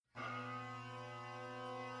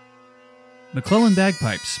McClellan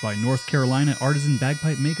Bagpipes by North Carolina artisan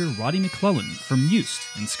bagpipe maker Roddy McClellan from Eust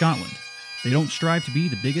in Scotland. They don't strive to be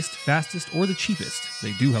the biggest, fastest, or the cheapest.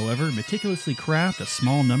 They do, however, meticulously craft a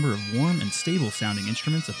small number of warm and stable sounding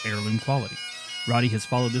instruments of heirloom quality. Roddy has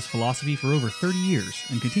followed this philosophy for over 30 years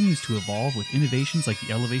and continues to evolve with innovations like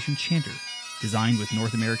the Elevation Chanter, designed with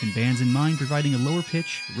North American bands in mind, providing a lower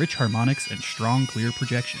pitch, rich harmonics, and strong, clear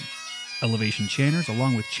projection. Elevation Chanters,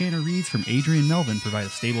 along with chanter reeds from Adrian Melvin, provide a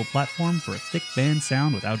stable platform for a thick band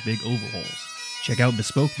sound without big oval holes. Check out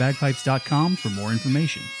BespokeBagpipes.com for more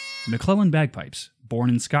information. McClellan Bagpipes,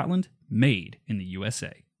 born in Scotland, made in the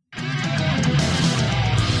USA.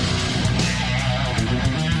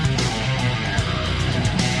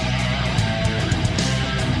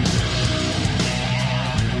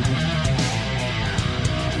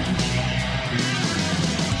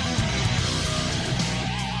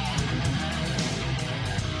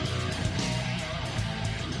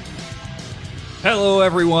 Hello,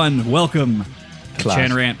 everyone. Welcome to the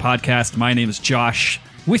Chanarant Podcast. My name is Josh.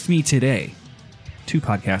 With me today, two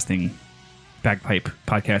bagpipe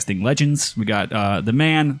podcasting legends. We got the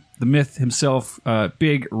man, the myth himself,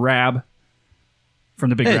 Big Rab from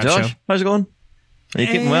the Big Rab Josh. Show. How's it going? Are you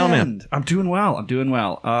keeping well, man? I'm doing well.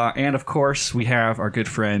 And of course, we have our good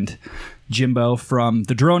friend Jimbo from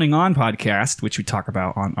the Droning On podcast, which we talk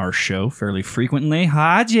about on our show fairly frequently.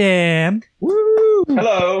 Hi, Jim. Woo!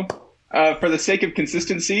 Hello. For the sake of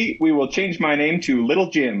consistency, we will change my name to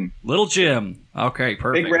Little Jim. Little Jim. Okay,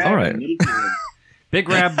 perfect. Big Rab, All right. and Little Jim. Big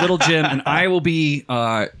Rab, Little Jim, and I will be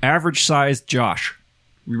average-sized Josh.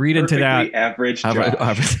 We read into Perfectly that. average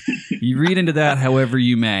Josh. You read into that however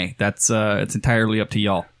you may. That's it's entirely up to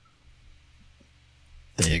y'all.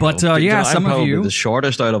 There you But, go. yeah, I'm some of probably you- the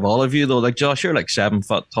shortest out of all of you, though. Like, Josh, you're like 7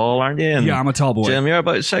 foot tall, aren't you? And Yeah, I'm a tall boy. Jim, you're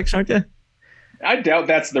about 6, aren't you? I doubt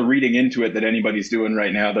that's the reading into it that anybody's doing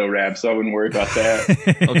right now, though, Rab, so I wouldn't worry about that.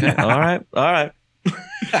 Okay. All right.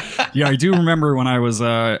 Yeah, I do remember when I was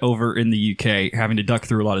over in the UK having to duck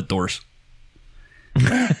through a lot of doors.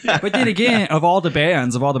 But then again, of all the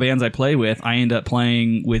bands I play with, I end up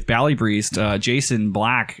playing with Ballybreast, Jason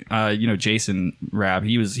Black. Jason Rab.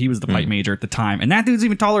 He was the pipe major at the time, and that dude's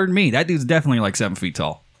even taller than me. That dude's definitely like 7 feet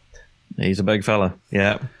tall. He's a big fella.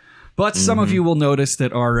 Yeah. But some of you will notice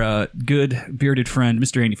that our good bearded friend,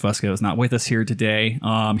 Mr. Andy Fusco, is not with us here today.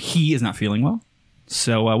 He is not feeling well.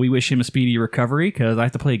 So we wish him a speedy recovery because I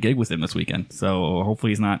have to play a gig with him this weekend. So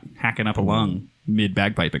hopefully he's not hacking up a lung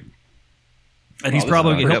mid-bagpiping. And he'll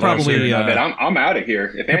probably... I'm out of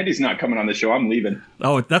here. If Andy's not coming on the show, I'm leaving.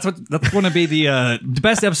 Oh, that's going to be the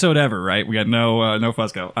best episode ever, right? We got no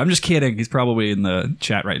Fusco. I'm just kidding. He's probably in the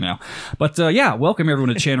chat right now. But welcome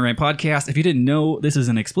everyone to Chanarant Podcast. If you didn't know, this is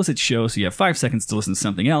an explicit show, so you have 5 seconds to listen to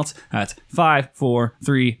something else. That's 5, 4,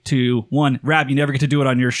 3, 2, 1. Rab, you never get to do it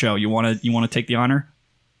on your show. You want to take the honor?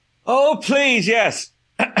 Oh, please, yes.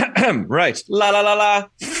 Right. La la la la.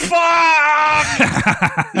 Fuck!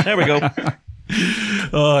 There we go.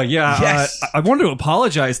 Yes. I wanted to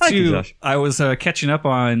apologize too. Thank you, Josh. I was catching up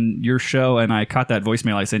on your show and I caught that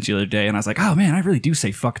voicemail I sent you the other day and I was like, oh man, I really do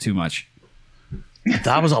say fuck too much.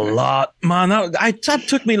 That was a lot. Man, that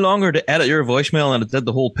took me longer to edit your voicemail than it did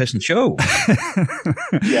the whole pissing show.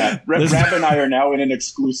 Yeah, Rab and I are now in an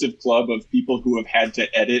exclusive club of people who have had to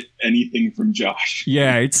edit anything from Josh.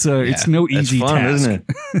 Yeah, it's no easy it's fun, task. isn't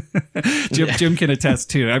it? Jim can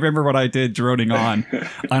attest too. I remember what I did droning on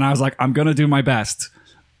and I was like, I'm going to do my best,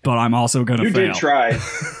 but I'm also going to fail. You did try.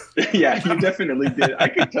 Yeah, you definitely did. I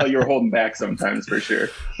could tell you were holding back sometimes for sure.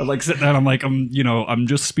 I'm like sitting there, I'm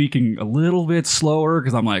just speaking a little bit slower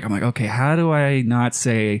because I'm like, okay, how do I not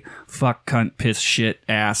say fuck, cunt, piss, shit,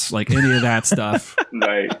 ass, like any of that stuff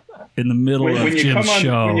Right. in the middle of Jim's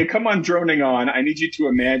show? When you come on Droning On, I need you to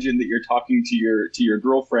imagine that you're talking to your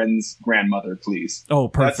girlfriend's grandmother, please. Oh,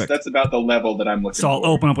 perfect. That's about the level that I'm looking So I'll for.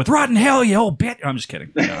 open up with rotten hell, you old bitch. I'm just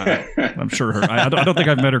kidding. I'm sure her. I don't think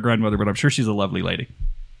I've met her grandmother, but I'm sure she's a lovely lady.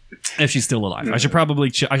 If she's still alive, I should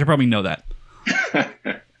probably know that.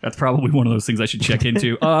 That's probably one of those things I should check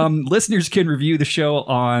into. Listeners can review the show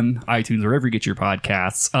on iTunes or wherever you get your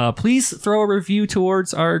podcasts. Please throw a review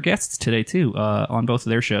towards our guests today too on both of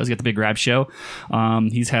their shows. You got the Big Rab show.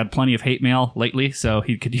 He's had plenty of hate mail lately, so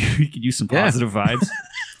he could use some positive vibes.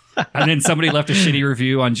 And then somebody left a shitty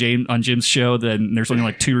review on Jim's show. Then there's only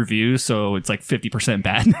like 2 reviews, so it's like 50%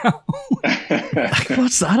 bad now.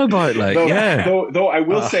 What's that about? Like, Though I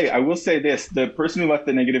will say this: the person who left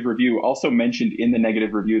the negative review also mentioned in the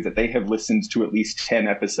negative review that they have listened to at least 10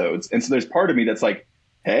 episodes, and so there's part of me that's like,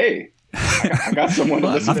 hey, I got someone to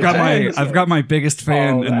listen to. I've got my biggest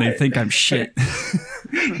fan, All and they right. think I'm shit.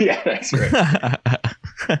 Yeah, that's right.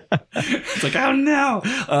 It's like, oh no.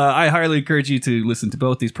 I highly encourage you to listen to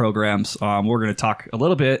both these programs. We're going to talk a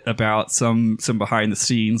little bit about some behind the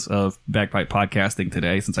scenes of Bagpipe podcasting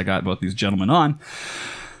today, since I got both these gentlemen on.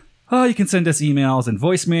 You can send us emails and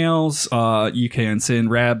voicemails. You can send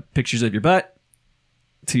Rab pictures of your butt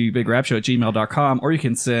to bigrabshow@gmail.com, or you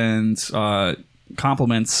can send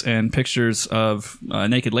compliments and pictures of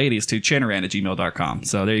naked ladies to chanarant@gmail.com.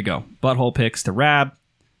 So there you go. Butthole pics to Rab,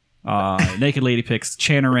 naked lady pics to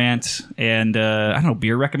Chanarant, and I don't know,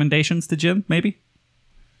 beer recommendations to Jim, maybe?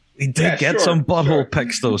 We did get some butthole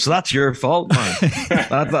pics, though, so that's your fault, man.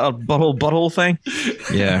 that butthole thing.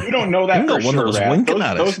 Yeah, we don't know that for one sure. That was winking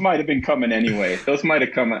at us. Those might have been coming anyway. Those might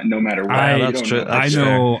have come no matter what. That's true. I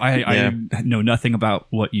know nothing about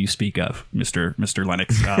what you speak of, Mr.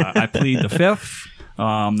 Lennox. I plead the fifth.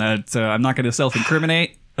 That I'm not going to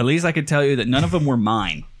self-incriminate. At least I can tell you that none of them were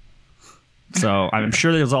mine. So I'm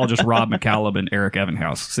sure it was all just Rob McCallum and Eric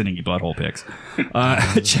Evenhouse sending you butthole pics.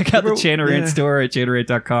 Check out the Chanarant store at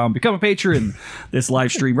chanarant.com. Become a patron. This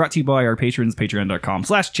live stream brought to you by our patrons,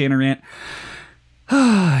 patreon.com/Chanarant.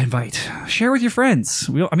 Invite. Share with your friends.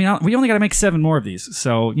 We only got to make 7 more of these.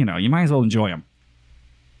 So, you might as well enjoy them.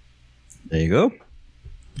 There you go.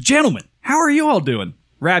 Gentlemen, how are you all doing?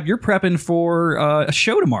 Rab, you're prepping for a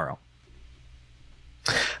show tomorrow.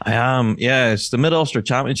 I am. Yeah, it's the Mid-Ulster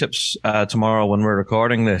Championships tomorrow when we're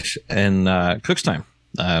recording this in Cookstown.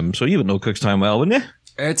 So you would know Cookstown well, wouldn't you?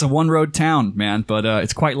 It's a one-road town, man, but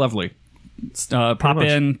it's quite lovely. Pop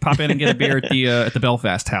in and get a beer at the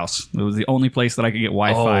Belfast House. It was the only place that I could get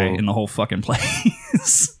Wi-Fi in the whole fucking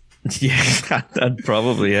place. Yeah, that's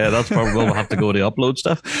probably we'll have to go to upload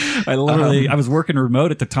stuff. I was working remote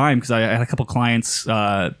at the time because I had a couple clients.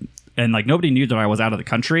 And like nobody knew that I was out of the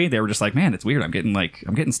country. They were just like, "Man, it's weird. I'm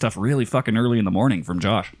getting stuff really fucking early in the morning from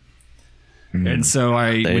Josh." And so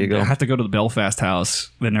I have to go to the Belfast House.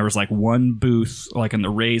 Then there was like one booth, like in the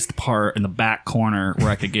raised part in the back corner, where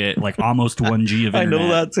I could get like almost 1 G of internet. I know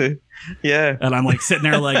that too. Yeah. And I'm like sitting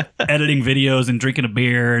there like editing videos and drinking a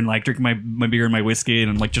beer and like drinking my beer and my whiskey,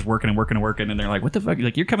 and I'm like just working. And they're like, "What the fuck?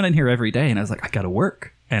 Like, you're coming in here every day." And I was like, "I gotta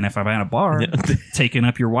work. And if I'm at a bar taking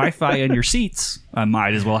up your Wi-Fi and your seats, I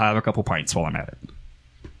might as well have a couple pints while I'm at it."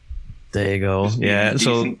 There you go. Yeah.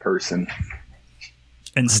 So person.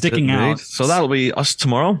 And sticking out. So that'll be us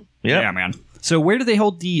tomorrow. Yeah, man. So where do they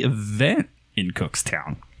hold the event in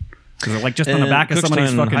Cookstown? Is it like just on the back of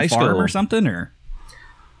somebody's fucking farm or something? Or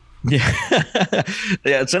yeah,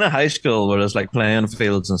 yeah, it's in a high school where there's like playing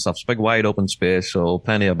fields and stuff. It's a big wide open space, so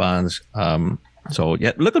plenty of bands. So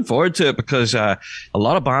yeah, looking forward to it because a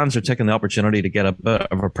lot of bands are taking the opportunity to get a bit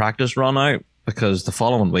of a practice run out, because the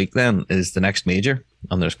following week then is the next major,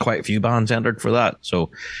 and there's quite a few bands entered for that.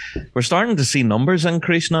 So we're starting to see numbers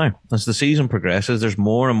increase now as the season progresses. There's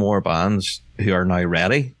more and more bands who are now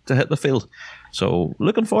ready to hit the field. So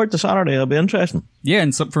looking forward to Saturday. It'll be interesting. Yeah,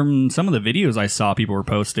 and from some of the videos I saw people were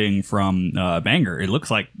posting from Bangor, it looks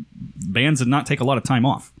like bands did not take a lot of time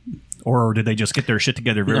off. Or did they just get their shit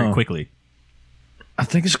together very quickly? I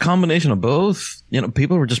think it's a combination of both.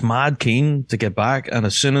 People were just mad keen to get back, and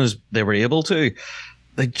as soon as they were able to,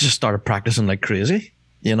 they just started practicing like crazy.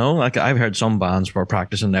 Like I've heard some bands were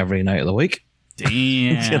practicing every night of the week.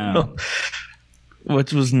 Damn.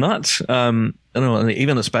 Which was nuts. And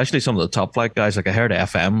even especially some of the top flight guys, like I heard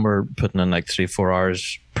FM were putting in like 3-4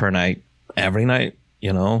 hours per night every night.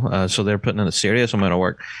 So they're putting in a serious amount of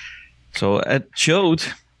work. So it showed.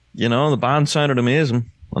 The band sounded amazing,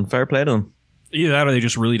 and fair play to them. Either that or they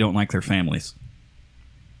just really don't like their families.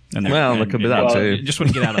 There could be that too. Just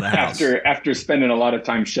want to get out of the house. After spending a lot of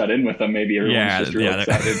time shut in with them, maybe everyone's just real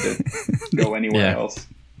excited to go anywhere else.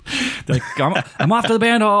 Like, I'm off to the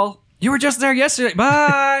band hall. You were just there yesterday.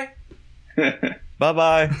 Bye.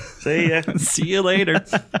 Bye-bye. See ya. See you later.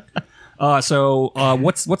 So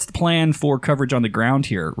what's the plan for coverage on the ground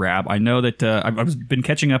here, Rab? I know that I've been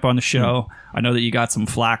catching up on the show. I know that you got some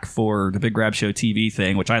flack for the Big Grab Show TV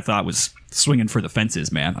thing, which I thought was swinging for the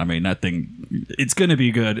fences, man. I mean, that thing, it's going to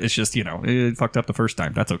be good. It's just, it fucked up the first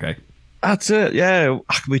time. That's okay. That's it. Yeah,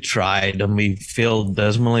 we tried and we failed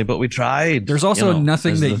dismally, but we tried. There's also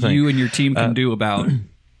nothing that you and your team can do about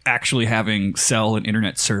actually having cell and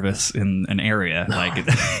internet service in an area. Like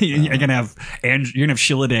you're gonna have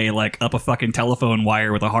Shilliday like up a fucking telephone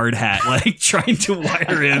wire with a hard hat, like trying to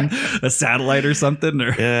wire in a satellite or something.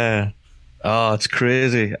 Or yeah, oh, it's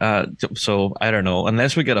crazy. So I don't know.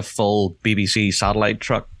 Unless we get a full BBC satellite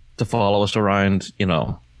truck to follow us around,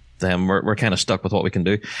 then we're kind of stuck with what we can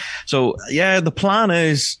do. So yeah, the plan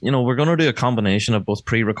is, we're going to do a combination of both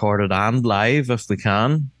pre-recorded and live if we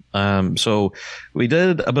can. So we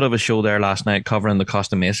did a bit of a show there last night covering the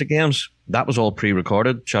Costa Mesa games, that was all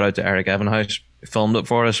pre-recorded. Shout out to Eric Evenhouse, filmed it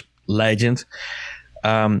for us, legend.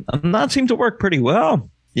 And that seemed to work pretty well.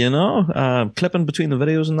 Clipping between the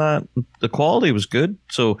videos and that, the quality was good.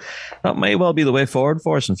 So that may well be the way forward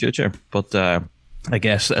for us in future. But I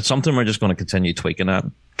guess it's something we're just going to continue tweaking at,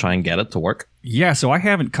 try and get it to work. Yeah, so I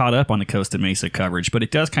haven't caught up on the Costa Mesa coverage, but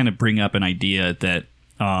it does kind of bring up an idea that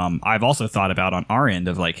I've also thought about on our end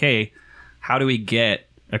of like, hey, how do we get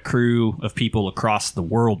a crew of people across the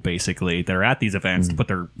world, basically, that are at these events to put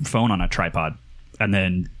their phone on a tripod and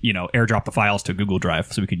then, airdrop the files to Google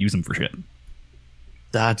Drive so we could use them for shit?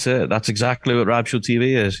 That's it. That's exactly what Rab Show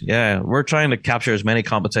TV is. Yeah, we're trying to capture as many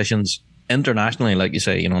competitions internationally, like you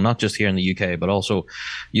say, not just here in the UK, but also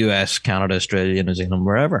US, Canada, Australia, New Zealand,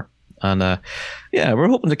 wherever. And we're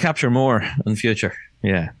hoping to capture more in the future.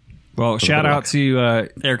 Yeah. Well, shout out to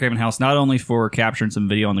Eric Evenhouse, not only for capturing some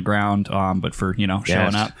video on the ground, but for,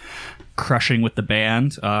 showing up, crushing with the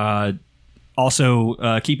band.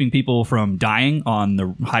 Also, keeping people from dying on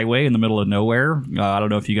the highway in the middle of nowhere. I don't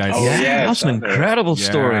know if you guys... that's an incredible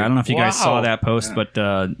story. I don't know if you guys saw that post, but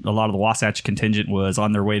a lot of the Wasatch contingent was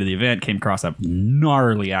on their way to the event, came across a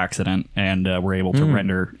gnarly accident, and were able to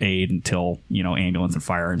render aid until, ambulance and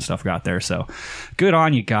fire and stuff got there. So, good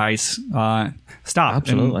on you guys. Stop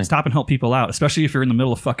and help people out, especially if you're in the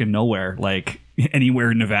middle of fucking nowhere, like anywhere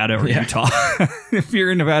in Nevada or Utah. If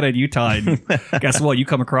you're in Nevada and Utah, and guess what? You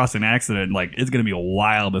come across an accident, like it's going to be a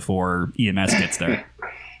while before EMS gets there.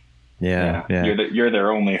 Yeah. You're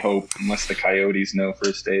their only hope, unless the coyotes know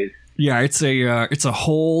first aid. Yeah, it's a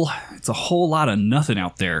whole lot of nothing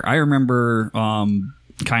out there. I remember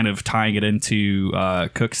kind of tying it into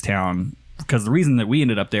Cookstown, because the reason that we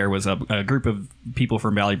ended up there was a group of people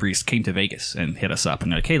from Valley Breeze came to Vegas and hit us up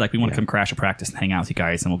and they're like, hey, like we want to come crash a practice and hang out with you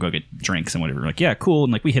guys and we'll go get drinks and whatever. We're like, yeah, cool.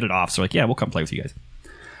 And like we hit it off. So like, yeah, we'll come play with you guys.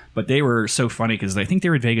 But they were so funny because I think they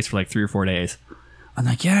were in Vegas for like 3 or 4 days. I'm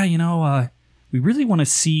like, yeah, we really want to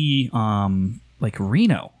see like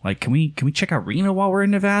Reno. Like, can we check out Reno while we're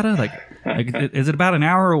in Nevada? Like is it about an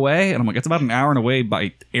hour away? And I'm like, it's about an hour and away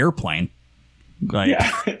by airplane. Like,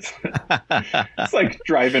 it's like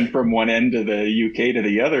driving from one end of the UK to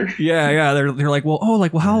the other. Yeah. They're like, well,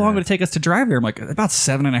 how long would it take us to drive there? I'm like, about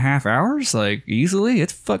 7.5 hours, like easily.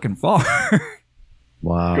 It's fucking far.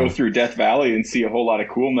 Wow. Go through Death Valley and see a whole lot of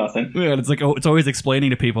cool nothing. Yeah, it's like it's always explaining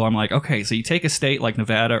to people. I'm like, okay, so you take a state like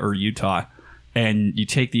Nevada or Utah, and you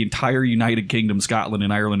take the entire United Kingdom, Scotland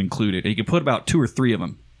and Ireland included, and you can put about 2 or 3 of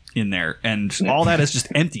them in there, and all that is just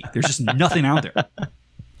empty. There's just nothing out there.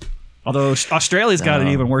 Although Australia's got it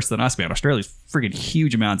even worse than us, man. Australia's freaking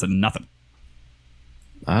huge amounts of nothing.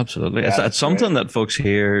 Absolutely. It's something that folks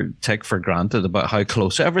here take for granted about how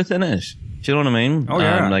close everything is. Do you know what I mean? Oh,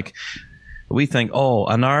 yeah. Like, we think,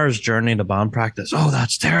 an hour's journey to band practice. Oh,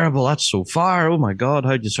 that's terrible. That's so far. Oh, my God.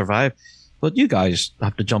 How'd you survive? But you guys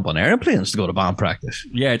have to jump on airplanes to go to band practice.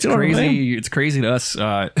 Yeah, it's crazy. I mean? It's crazy to us.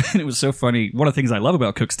 And it was so funny. One of the things I love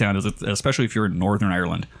about Cookstown is, especially if you're in Northern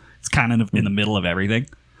Ireland, it's kind of in the middle of everything.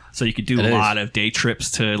 So you could do a lot of day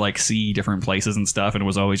trips to like see different places and stuff. And it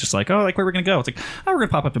was always just like, oh, like where we're going to go? It's like, oh, we're going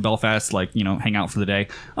to pop up to Belfast, like, hang out for the day.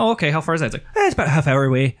 Oh, okay. How far is that? It's like, it's about a half hour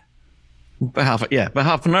away. About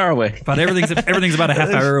half an hour away. But everything's about a half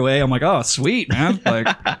hour away. I'm like, oh, sweet, man.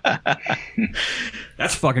 Like,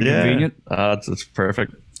 that's fucking convenient. It's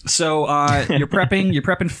perfect. So you're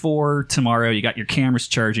prepping for tomorrow. You got your cameras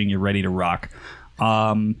charging. You're ready to rock.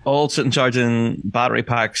 All sitting charging, battery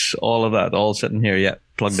packs, all of that, all sitting here,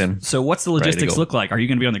 plugged in. So what's the logistics look like? Are you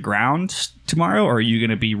going to be on the ground tomorrow, or are you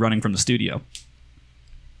going to be running from the studio?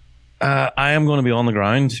 I am going to be on the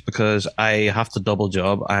ground because I have to double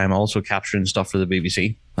job. I am also capturing stuff for the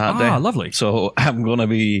BBC that day. Lovely. So I'm going to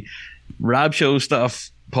be Rab Show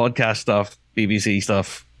stuff, podcast stuff, BBC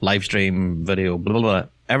stuff, live stream, video, blah, blah, blah.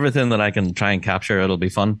 Everything that I can try and capture. It'll be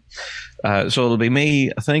fun. So it'll be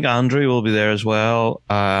me. I think Andrew will be there as well.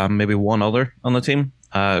 Maybe one other on the team.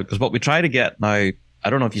 Because what we try to get now, I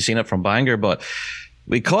don't know if you've seen it from Bangor, but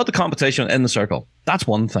we caught the competition in the circle. That's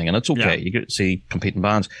one thing, and it's okay. Yeah. You get to see competing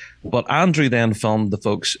bands. But Andrew then filmed the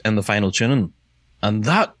folks in the final tuning, and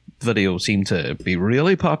that video seemed to be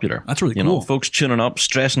really popular. That's really cool. Folks tuning up,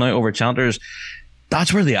 stressing out over chanters.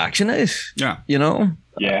 That's where the action is. Yeah.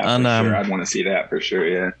 Yeah, and, for sure. I'd want to see that for sure,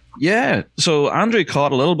 yeah. Yeah. So Andrew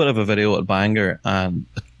caught a little bit of a video at Bangor, and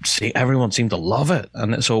everyone seemed to love it.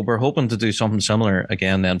 And so we're hoping to do something similar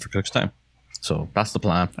again then for Cookstown. So that's the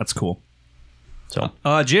plan. That's cool. So,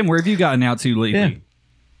 Jim, where have you gotten out to lately?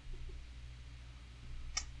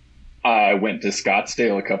 Yeah. I went to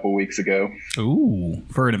Scottsdale a couple weeks ago. Ooh,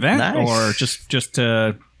 for an event, nice. Or just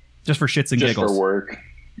for shits and giggles? Just for work.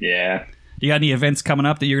 Yeah. You got any events coming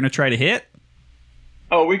up that you're going to try to hit?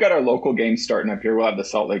 Oh, we got our local games starting up here. We'll have the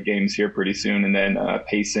Salt Lake games here pretty soon, and then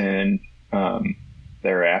Payson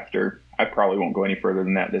thereafter. I probably won't go any further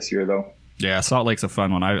than that this year, though. Yeah, Salt Lake's a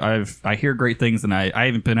fun one. I hear great things, and I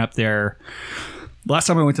haven't been up there. Last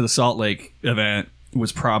time I went to the Salt Lake event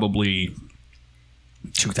was probably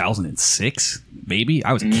 2006, maybe.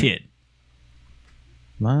 I was a kid.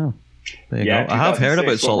 Wow. There you go. I have heard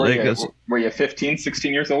about Salt Lake. Were you 15,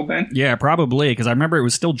 16 years old then? Yeah, probably, because I remember it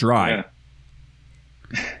was still dry. Yeah.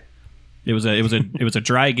 It was a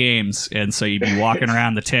dry games, and so you'd be walking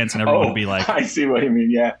around the tents, and everyone would be like, I see what you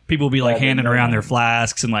mean. Yeah, people would be like handing around their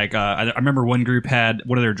flasks, and like I remember one group had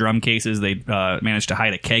one of their drum cases. They managed to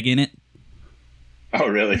hide a keg in it. Oh,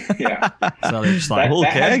 really? Yeah. So they're just like,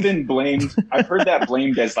 that has been blamed. I've heard that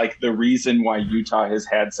blamed as like the reason why Utah has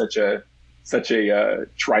had such a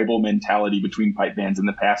tribal mentality between pipe bands in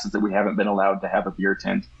the past, is that we haven't been allowed to have a beer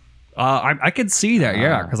tent. I could see that,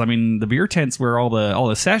 yeah, because I mean the beer tent's where all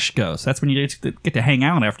the sesh goes. That's when you get to hang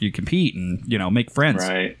out after you compete and make friends.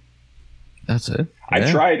 Right. That's it.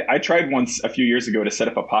 Yeah. I tried once a few years ago to set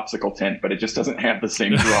up a popsicle tent, but it just doesn't have the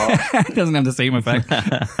same draw. It doesn't have the same effect.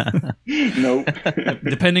 Nope.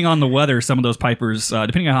 Depending on the weather, some of those pipers,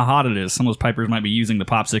 depending on how hot it is, some of those pipers might be using the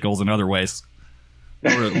popsicles in other ways.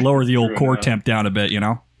 Lower the old core temp down a bit,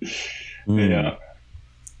 Yeah.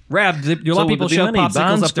 Rab, do a lot of people shove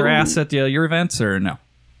popsicles up their ass at your events, or no?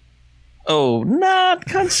 Oh, nah,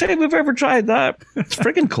 can't say we've ever tried that. It's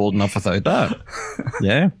freaking cold enough without that.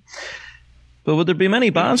 Yeah. But would there be many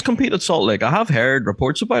bands compete at Salt Lake? I have heard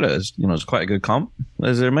reports about it. It's quite a good comp.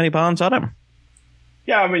 Is there many bands at it?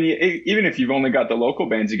 Yeah, I mean, even if you've only got the local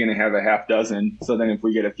bands, you're going to have a half dozen. So then if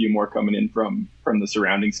we get a few more coming in from the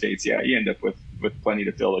surrounding states, yeah, you end up with plenty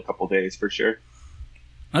to fill a couple days for sure.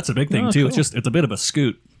 That's a big thing, too. Cool. It's a bit of a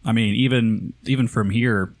scoot. I mean, even from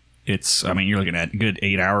here, you're looking at a good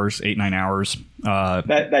 9 hours.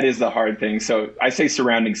 That is the hard thing. So I say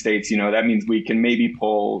surrounding states, that means we can maybe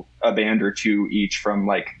pull a band or two each from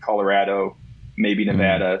like Colorado, maybe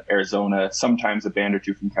Nevada, Arizona, sometimes a band or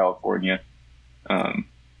two from California.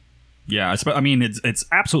 Yeah, I mean, it's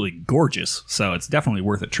absolutely gorgeous. So it's definitely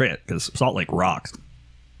worth a trip because Salt Lake rocks.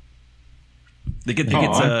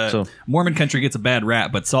 Mormon country gets a bad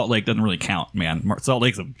rap, but Salt Lake doesn't really count, man. Salt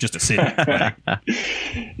Lake's just a city.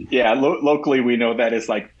 Yeah, locally we know that it's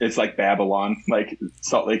like Babylon. Like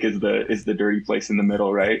Salt Lake is the dirty place in the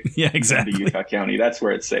middle, right? Yeah, exactly. The Utah County, that's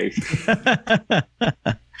where it's safe.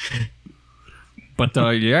 But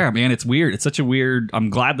yeah, man, it's weird. It's such a weird. I'm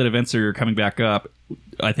glad that events are coming back up.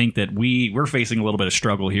 I think that we're facing a little bit of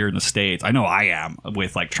struggle here in the States. I know I am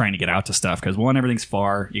with like trying to get out to stuff because one, everything's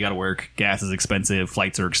far. You got to work. Gas is expensive.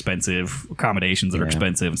 Flights are expensive. Accommodations are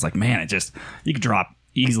expensive. It's like, man, you could drop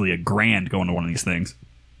easily $1,000 going to one of these things.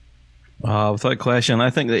 Without question,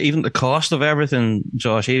 I think that even the cost of everything,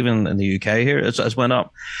 Josh, even in the UK here, it's went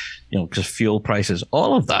up. Because fuel prices,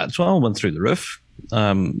 all of that, all went through the roof.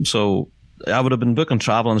 So I would have been booking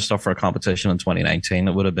travel and stuff for a competition in 2019.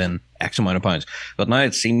 It would have been X amount of pounds. But now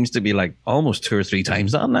it seems to be like almost 2 or 3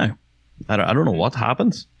 times that now. I don't know what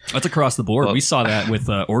happens. That's across the board. We saw that with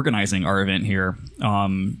organizing our event here.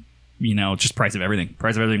 Just price of everything.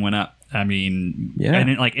 Price of everything went up. I mean,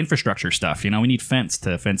 and like infrastructure stuff. We need fence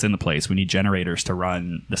in the place. We need generators to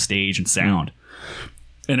run the stage and sound.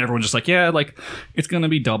 And everyone's just like, yeah, like it's going to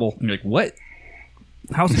be double. And you're like, what?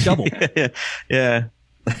 How's it double? Yeah.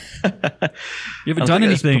 You haven't done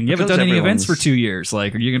anything. You haven't done any events for 2 years.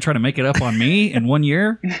 Like, are you gonna try to make it up on me in 1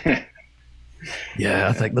 year? Yeah,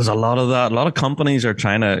 I think there's a lot of that. A lot of companies are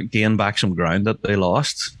trying to gain back some ground that they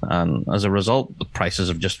lost, and as a result, the prices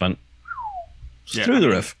have just went through the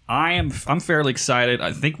roof. I'm fairly excited.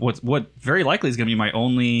 I think what very likely is going to be my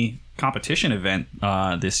only competition event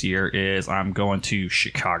this year is I'm going to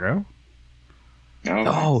Chicago.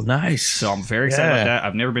 Oh, nice. So I'm very excited about that.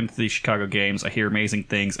 I've never been to the Chicago Games. I hear amazing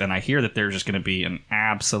things, and I hear that there's just going to be an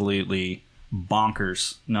absolutely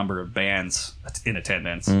bonkers number of bands in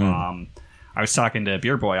attendance. I was talking to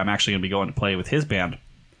Beer Boy. I'm actually going to be going to play with his band.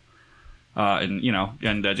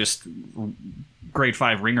 Just grade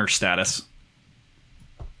 5 ringer status.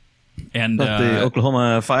 And the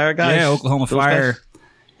Oklahoma Fire guys? Yeah, Oklahoma Fire. Guys?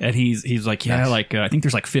 And he's like, I think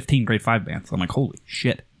there's like 15 grade 5 bands. I'm like, holy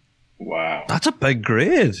shit. Wow, that's a big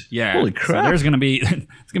grade. Yeah, holy crap! So there's gonna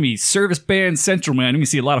be service band central, man. You can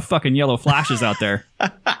see a lot of fucking yellow flashes out there.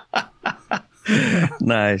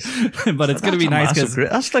 Nice, but it's gonna be nice because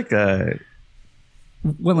that's like a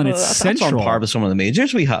and it's central. That's on par with some of the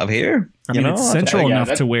majors we have here. I mean, it's central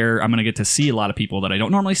enough to where I'm gonna get to see a lot of people that I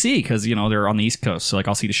don't normally see because they're on the East Coast. So like,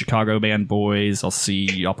 I'll see the Chicago band boys. I'll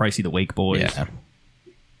probably see the Wake boys. Yeah.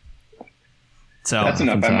 So that's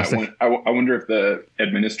enough. Fantastic. I wonder if the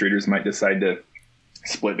administrators might decide to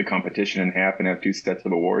split the competition in half and have 2 sets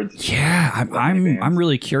of awards. Yeah, I'm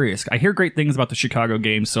really curious. I hear great things about the Chicago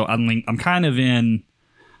games, so I'm kind of in.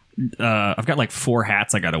 I've got like 4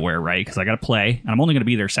 hats I got to wear, right? Because I got to play, and I'm only going to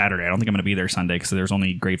be there Saturday. I don't think I'm going to be there Sunday because there's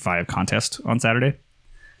only grade 5 contest on Saturday,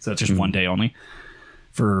 so it's just one day only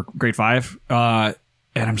for grade 5. And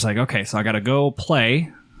I'm just like, okay, so I got to go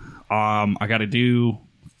play. I got to do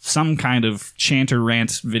some kind of chanter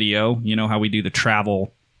rant video. You know how we do the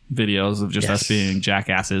travel videos of just us being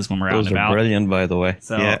jackasses when we're out and about. Those are brilliant, by the way.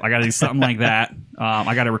 So I got to do something like that.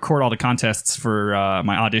 I got to record all the contests for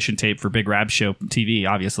my audition tape for Big Rab Show TV,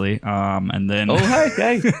 obviously. And then,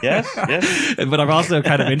 hey, yes. But I'm also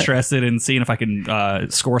kind of interested in seeing if I can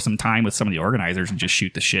score some time with some of the organizers and just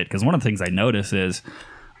shoot the shit. Because one of the things I notice is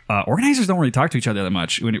organizers don't really talk to each other that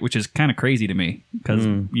much, which is kind of crazy to me. Because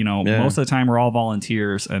most of the time we're all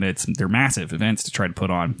volunteers, and they're massive events to try to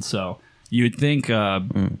put on. So you would think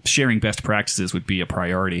sharing best practices would be a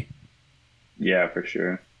priority. Yeah, for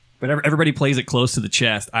sure. But everybody plays it close to the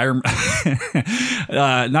chest. Not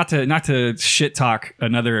to shit talk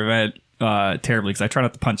another event terribly, because I try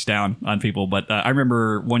not to punch down on people. But I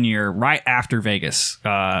remember one year right after Vegas,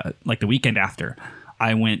 like the weekend after,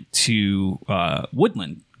 I went to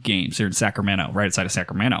Woodland Games here in Sacramento, right outside of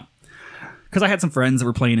Sacramento. Because I had some friends that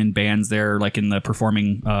were playing in bands there, like in the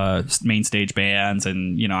performing main stage bands,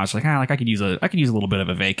 and I was like, I could use a little bit of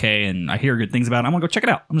a vacay, and I hear good things about it. I'm gonna go check it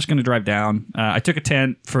out. I'm just gonna drive down. I took a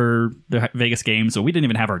tent for the Vegas games, so we didn't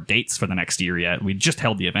even have our dates for the next year yet. We just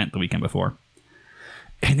held the event the weekend before,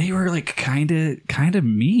 and they were like kind of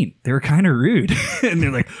mean. They were kind of rude, and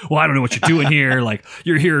they're like, "Well, I don't know what you're doing here. Like,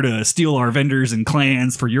 you're here to steal our vendors and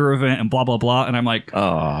clans for your event, and blah blah blah." And I'm like,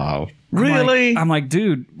 "Oh." Really? I'm like,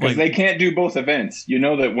 dude, because they can't do both events. You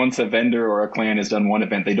know that once a vendor or a clan has done one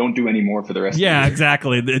event, they don't do any more for the rest. Yeah, of the year.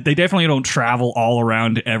 Exactly. They definitely don't travel all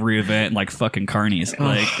around every event like fucking carnies.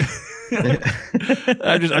 Like,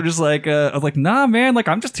 I'm just like, I was like, nah, man. Like,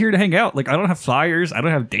 I'm just here to hang out. Like, I don't have flyers. I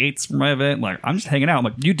don't have dates for my event. Like, I'm just hanging out. I'm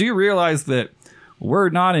like, you do realize that we're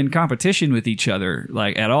not in competition with each other,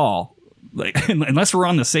 like, at all. Like, unless we're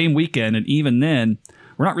on the same weekend, and even then,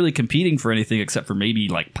 we're not really competing for anything except for maybe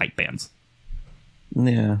like pipe bands.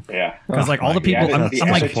 Yeah. Because like all the people, I'm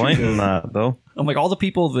like, point in that though. I'm like all the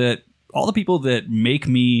people that make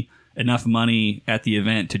me enough money at the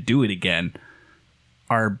event to do it again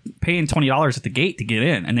are paying $20 at the gate to get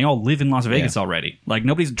in, and they all live in Las Vegas already. Like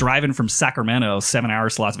nobody's driving from Sacramento 7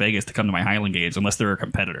 hours to Las Vegas to come to my Highland Games unless they're a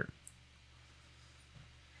competitor.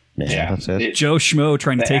 Yeah, that's it. Joe Schmo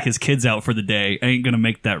trying to take his kids out for the day ain't gonna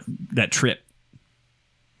make that trip.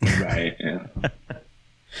 Right. Yeah.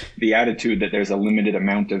 The attitude that there's a limited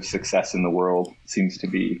amount of success in the world seems to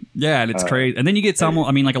be. Yeah, and it's crazy. And then you get some.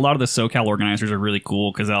 I mean, like a lot of the SoCal organizers are really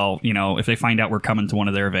cool because they'll, if they find out we're coming to one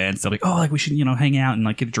of their events, they'll be, oh, like we should, hang out and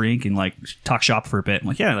like get a drink and like talk shop for a bit. I'm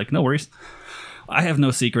like, yeah, like no worries. I have no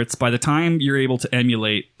secrets. By the time you're able to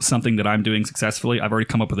emulate something that I'm doing successfully, I've already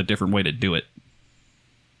come up with a different way to do it.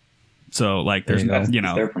 So like there's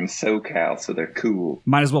they're from SoCal, so they're cool.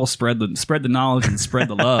 Might as well spread the knowledge and spread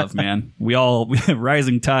the love, man.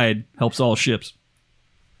 Rising tide helps all ships.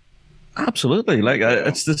 Absolutely. Like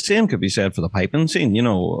it's the same could be said for the piping scene.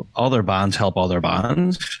 Other bands help other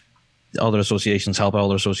bands. Other associations help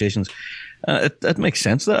other associations. It makes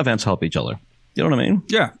sense that events help each other. You know what I mean?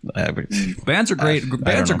 Yeah. Bands are great.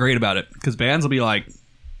 Bands are great about it because bands will be like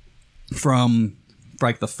from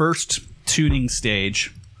like the first tuning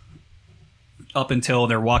stage up until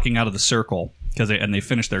they're walking out of the circle and they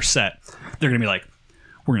finish their set, they're gonna be like,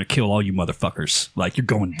 "We're gonna kill all you motherfuckers! Like you're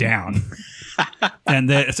going down." and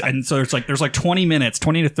so there's like 20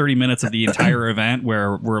 to 30 minutes of the entire event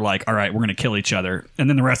where we're like, "All right, we're gonna kill each other," and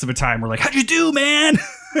then the rest of the time we're like, "How'd you do, man?"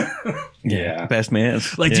 Yeah, best man.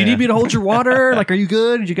 Like, do you need me to hold your water? Like, are you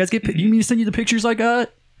good? Did you guys get? Do you need me to send you the pictures I got?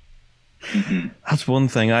 Mm-hmm. That's one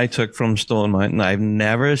thing I took from Stone Mountain. I've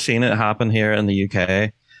never seen it happen here in the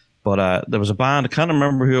UK. But there was a band, I can't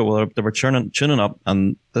remember who it was, they were tuning up,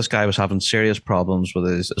 and this guy was having serious problems with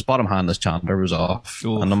his bottom hand, his chanter was off.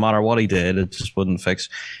 Ooh. And no matter what he did, it just wouldn't fix.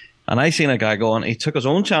 And I seen a guy going, he took his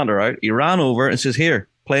own chanter out, he ran over and says, "Here,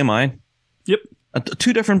 play mine." Yep. And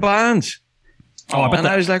 2 different bands. Oh, I bet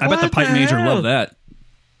the pipe major loved that.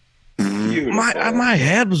 My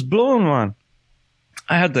head was blown, man.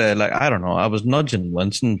 I had to, I don't know, I was nudging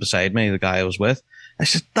Winston beside me, the guy I was with. I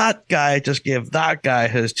said, that guy just gave that guy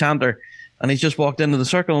his chanter, and he just walked into the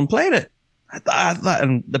circle and played it.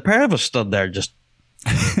 And the pair of us stood there just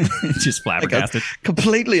flabbergasted,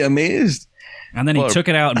 completely amazed. And then he took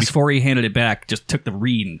it out, and before he handed it back, just took the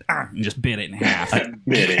reed and just bit it in half.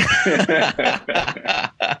 Bit it.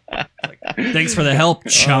 Thanks for the help,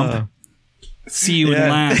 chump. See you in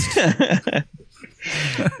last.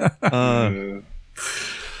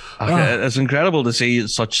 It's incredible to see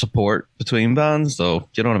such support between bands, though. Do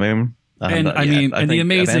you know what I mean? And the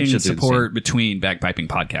amazing support between bagpiping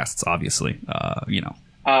podcasts, obviously.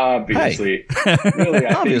 Obviously. Really,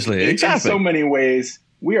 obviously. In so many ways,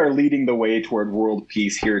 we are leading the way toward world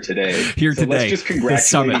peace here today. Let's just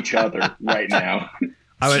congratulate each other right now.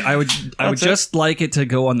 I would just like it to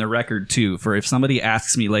go on the record, too, for if somebody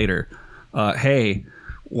asks me later, hey,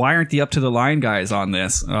 why aren't the Up to the Line guys on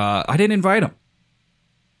this? I didn't invite them.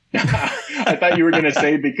 I thought you were going to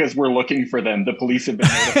say because we're looking for them. The police have been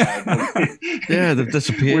notified. Yeah, they've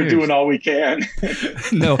disappeared. We're doing all we can.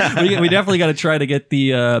 No, we definitely got to try to get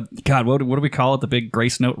the, what do we call it? The big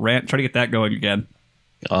Grace Note rant? Try to get that going again.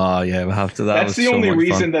 Oh, yeah, we'll have to. That's the only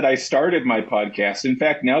reason that I started my podcast. In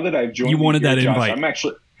fact, now that I've joined you wanted that invite.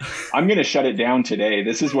 I'm going to shut it down today.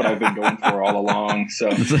 This is what I've been going for all along. So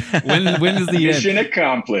when is the mission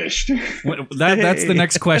accomplished? That's the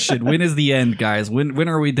next question. When is the end, guys? When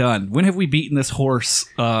are we done? When have we beaten this horse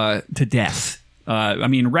to death? I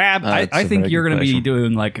mean, Rab, I think you're going to be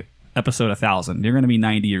doing like episode 1000. You're going to be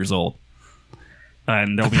 90 years old.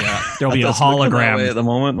 And there'll be a hologram at the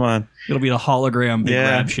moment, man. It'll be a hologram Big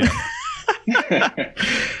Rab show.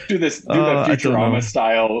 do the Futurama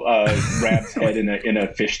style Rab's head in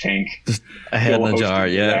a fish tank. Just a head in a jar.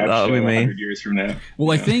 Yeah, that'll be me. 100 years from now.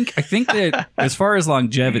 Well, I think that as far as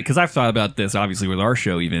longevity, because I've thought about this obviously with our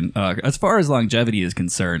show, even as far as longevity is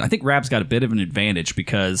concerned, I think Rab's got a bit of an advantage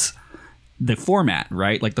because the format,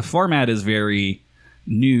 right? Like the format is very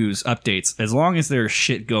news updates. As long as there's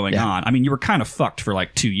shit going on. I mean, you were kind of fucked for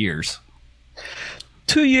like 2 years.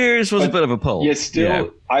 2 years was a bit of a pull.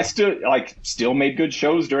 I still made good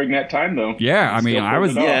shows during that time though. Yeah, I mean,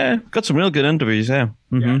 got some real good interviews. Yeah,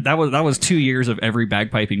 yeah, that was 2 years of every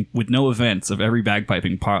bagpiping with no events of every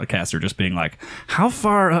bagpiping podcaster just being like, how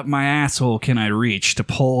far up my asshole can I reach to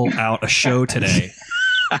pull out a show today?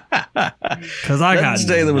 Because I got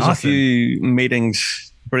today there was a few meetings.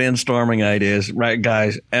 Brainstorming ideas, right,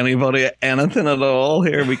 guys? Anybody, anything at all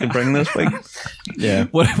here we can bring this week? Yeah.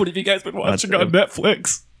 What have you guys been watching on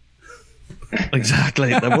Netflix?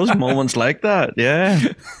 Exactly. There was moments like that.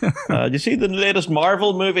 Yeah. Did you see the latest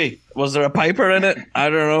Marvel movie? Was there a Piper in it? I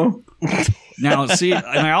don't know. Now, see, and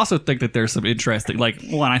I also think that there's some interesting, like,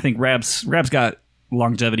 one, I think Rab's got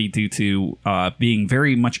longevity due to being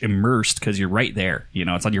very much immersed because you're right there. You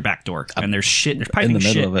know, it's on your back door, and there's piping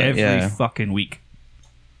shit every fucking week.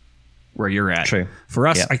 Where you're at. True. For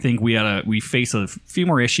us, I think we face a few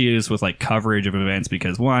more issues with like coverage of events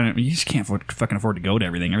because one, you just can't fucking afford to go to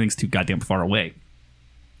everything. Everything's too goddamn far away.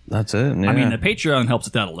 That's it. Yeah. I mean, the Patreon helps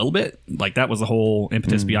with that a little bit. Like that was the whole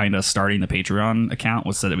impetus behind us starting the Patreon account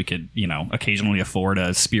was so that we could, occasionally afford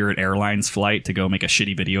a Spirit Airlines flight to go make a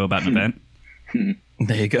shitty video about an event.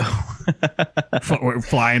 There you go. We're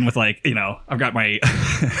flying with I've got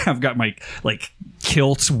my like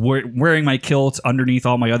kilts, wearing my kilts underneath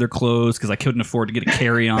all my other clothes because I couldn't afford to get a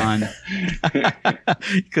carry-on.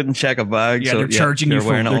 You couldn't check a bag. Yeah, so they're charging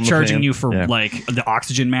you for like the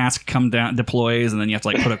oxygen mask deploys, and then you have to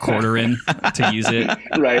like put a quarter in to use it.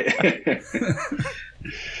 Right.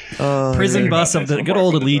 Prison bus of the good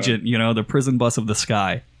old Allegiant, the prison bus of the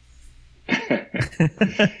sky.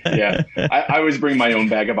 Yeah, I always bring my own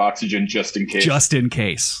bag of oxygen just in case. Just in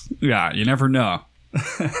case. Yeah, you never know.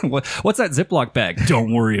 What's that Ziploc bag?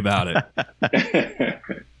 Don't worry about it.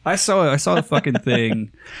 I saw the fucking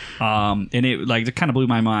thing, and it kind of blew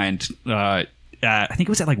my mind. I think it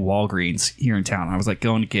was at like Walgreens here in town. I was like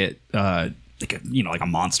going to get like a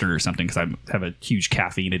Monster or something because I have a huge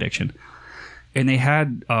caffeine addiction, and they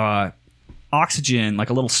had oxygen, like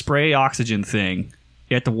a little spray oxygen thing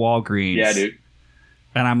at the Walgreens. Yeah, dude.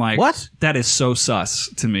 And I'm like, what? That is so sus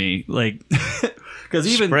to me. Like, because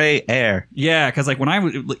even spray air. Yeah, because like when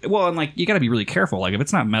and like you got to be really careful. Like if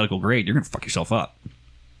it's not medical grade, you're gonna fuck yourself up.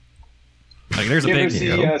 Like there's you a big.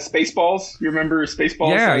 Ever see Spaceballs? You remember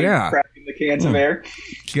Spaceballs? Yeah. Cracking the cans of air.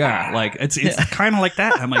 Yeah, like it's kind of like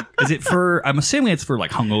that. I'm like, is it for? I'm assuming it's for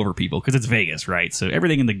like hungover people because it's Vegas, right? So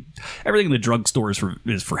everything in the drugstore is for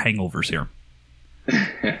hangovers here.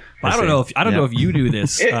 I don't know if you do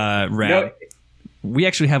this, Rab. No. We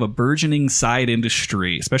actually have a burgeoning side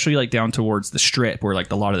industry, especially like down towards the Strip, where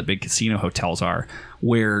like a lot of the big casino hotels are,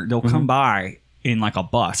 where they'll come by in like a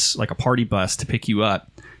bus, like a party bus, to pick you up,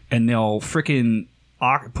 and they'll freaking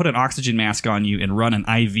put an oxygen mask on you and run an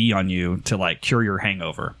IV on you to like cure your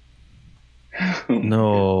hangover.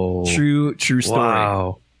 No, true story.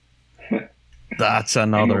 Wow. That's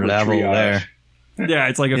another level triage. there. Yeah,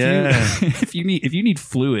 it's like if you need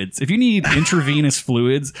fluids, if you need intravenous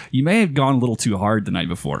fluids, you may have gone a little too hard the night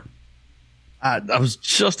before. I was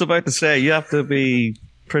just about to say, you have to be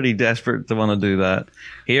pretty desperate to want to do that.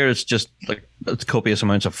 Here, it's just like it's copious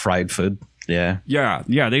amounts of fried food. Yeah.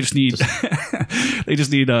 They just need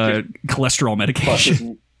cholesterol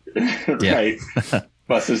medication. Right.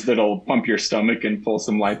 Buses that'll pump your stomach and pull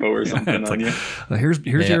some lipo or something on you. Here's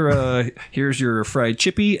your fried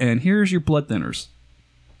chippy, and here's your blood thinners.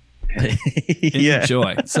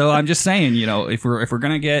 Enjoy. So I'm just saying, if we're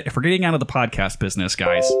getting out of the podcast business,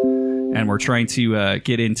 guys, and we're trying to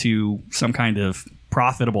get into some kind of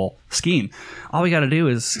profitable scheme, all we got to do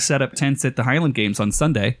is set up tents at the Highland Games on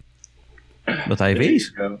Sunday. With IVs,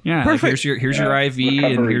 yeah. Perfect. Like here's your IV,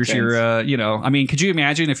 and here's tents. Your. I mean, could you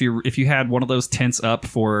imagine if you had one of those tents up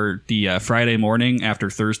for the Friday morning after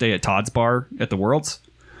Thursday at Todd's Bar at the Worlds?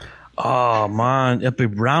 Oh man, it'd be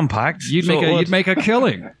ram-packed. You'd make a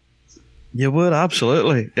killing. You would,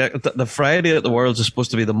 absolutely. Yeah, the Friday at the Worlds is supposed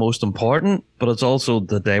to be the most important, but it's also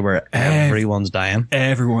the day where everyone's dying.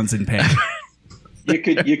 Everyone's in pain.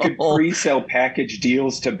 You could pre-sell package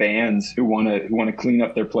deals to bands who want to clean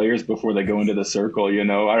up their players before they go into the circle.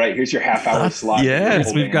 All right, here's your half-hour slot.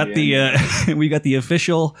 Yes, we've got the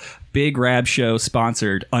official Big Rab Show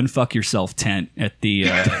sponsored Unfuck Yourself tent at the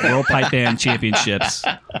World Pipe Band Championships.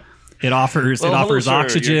 It offers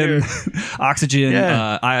oxygen, liquid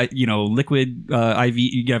IV.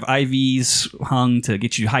 You have IVs hung to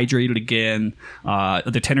get you hydrated again.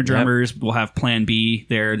 The tenor drummers will have Plan B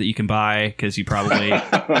there that you can buy because you probably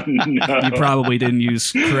didn't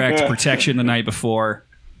use correct protection the night before.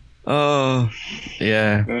 Oh,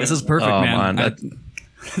 yeah. This is perfect, man.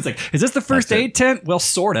 It's like, is this the first aid tent? Well,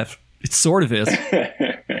 sort of. It sort of is.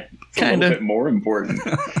 Kind of bit more important.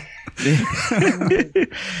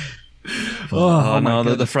 Oh no!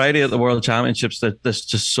 The Friday at the World Championships, there's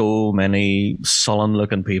just so many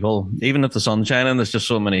sullen-looking people. Even if the sun's shining, there's just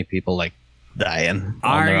so many people like dying.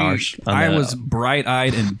 I was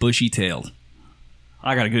bright-eyed and bushy-tailed.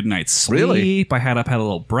 I got a good night's sleep. Really? I had a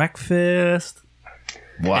little breakfast.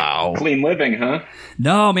 Wow, clean living, huh?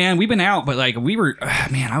 No, man, we've been out, but I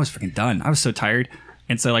was freaking done. I was so tired.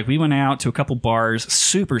 And so, we went out to a couple bars,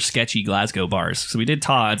 super sketchy Glasgow bars. So we did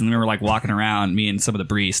Todd's, and then we were, walking around, me and some of the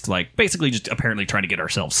Breest, basically just apparently trying to get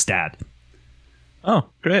ourselves stat. Oh,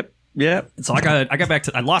 great. Yeah. So I got back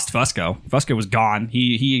to... I lost Fusco. Fusco was gone.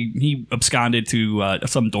 He absconded to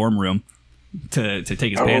some dorm room to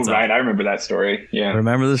take his pants off. Oh, right. I remember that story. Yeah.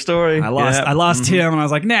 Remember the story? I lost him, and I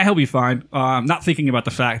was like, nah, he'll be fine. Not thinking about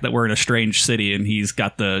the fact that we're in a strange city, and he's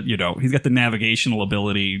got the navigational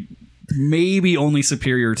ability... maybe only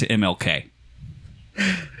superior to MLK.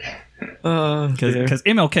 Because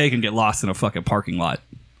MLK can get lost in a fucking parking lot.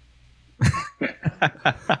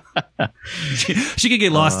 she could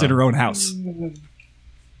get lost in her own house.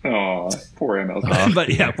 Oh, poor MLK. But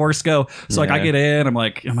yeah, poor Sco. So I get in. I'm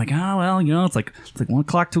like, oh well, it's like 1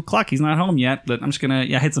 o'clock, 2 o'clock. He's not home yet. But I'm just gonna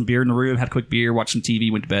I had some beer in the room, had a quick beer, watched some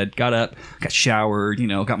TV, went to bed, got up, got showered.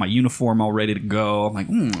 Got my uniform all ready to go. I'm like,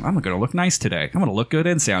 I'm gonna look nice today. I'm gonna look good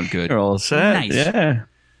and sound good. You're all set. Nice. Yeah.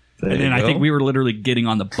 And then I think we were literally getting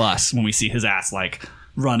on the bus when we see his ass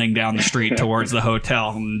running down the street towards the hotel,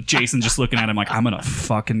 and Jason just looking at him like, I'm gonna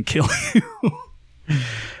fucking kill you.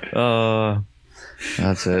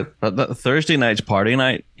 That's it. But Thursday night's party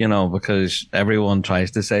night, because everyone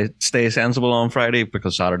tries to stay sensible on Friday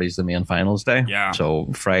because Saturday's the main finals day. Yeah. So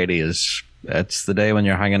Friday it's the day when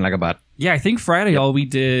you're hanging like a bat. Yeah, I think Friday all we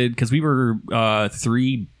did, because we were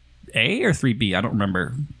 3A or 3B, I don't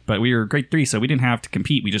remember, but we were grade 3, so we didn't have to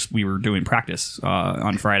compete. We were doing practice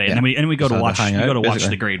on Friday, and then we go to watch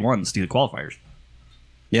the grade 1s do the qualifiers.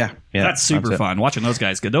 Yeah. That's super fun watching those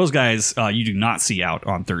guys. Those guys you do not see out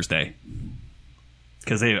on Thursday.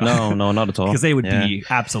 No, not at all. Because they would be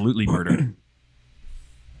absolutely murdered.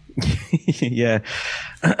 Yeah.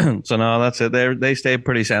 So no, that's it. They stay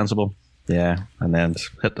pretty sensible. Yeah, and then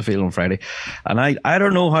hit the field on Friday. And I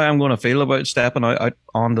don't know how I'm going to feel about stepping out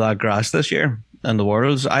onto that grass this year in the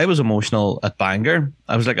Worlds. I was emotional at Bangor.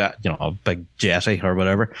 I was like a big Jesse or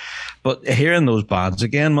whatever. But hearing those bands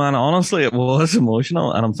again, man, honestly, it was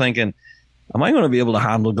emotional. And I'm thinking, am I going to be able to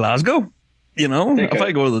handle Glasgow? If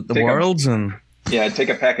I go to the Worlds and... Yeah, take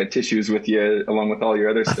a pack of tissues with you along with all your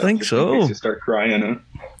other stuff. I think so. In case you start crying. Huh?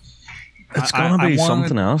 It's going to be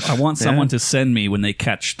something else. I want someone to send me when they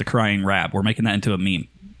catch the crying Rab. We're making that into a meme.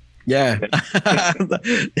 Yeah. That's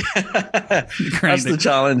the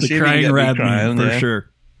challenge. The crying Rab meme, for sure.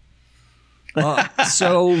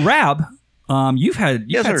 So, Rab, You've had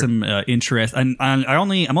Yes, sir. some interest, and I'm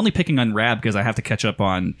only picking on Rab because I have to catch up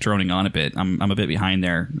on droning on a bit. I'm a bit behind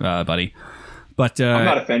there, buddy. But I'm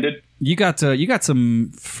not offended. You got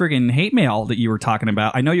some friggin' hate mail that you were talking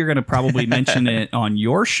about. I know you're going to probably mention it on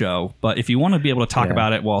your show, but if you want to be able to talk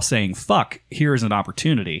about it while saying fuck, here's an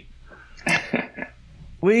opportunity.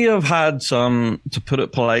 We have had some, to put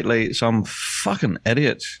it politely, some fucking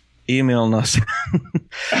idiots emailing us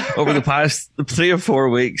over the past 3 or 4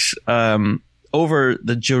 weeks over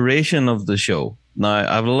the duration of the show. Now,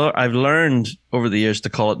 I've learned over the years to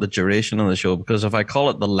call it the duration of the show, because if I call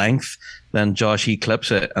it the length, then Josh, he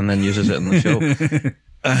clips it and then uses it in the show.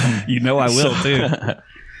 I will too.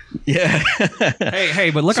 Yeah.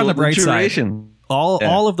 hey, but look on the bright side.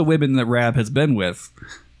 All of the women that Rab has been with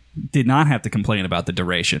did not have to complain about the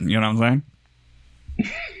duration. You know what I'm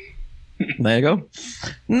saying? There you go.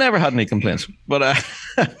 Never had any complaints. But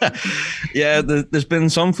yeah, there's been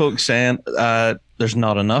some folks saying there's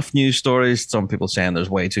not enough news stories. Some people saying there's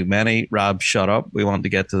way too many. Rab, shut up. We want to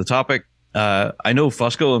get to the topic. I know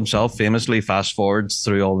Fusco himself famously fast forwards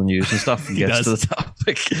through all the news and stuff and gets to the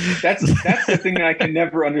topic. That's the thing that I can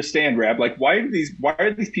never understand, Rab. Like, why are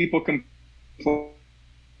these people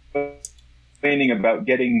complaining about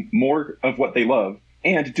getting more of what they love?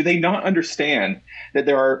 And do they not understand that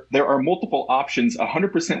there are multiple options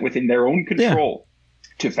 100% within their own control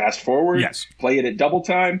to fast forward, play it at double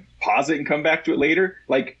time, pause it and come back to it later?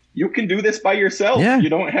 Like, you can do this by yourself. Yeah, you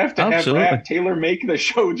don't have to have Rab Taylor make the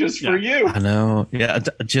show just for you. I know. Yeah.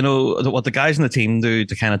 Do you know what the guys in the team do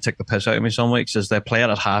to kind of take the piss out of me some weeks is they play it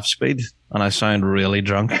at half speed and I sound really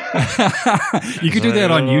drunk. You can do that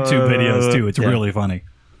on YouTube videos too. It's really funny.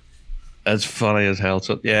 It's funny as hell.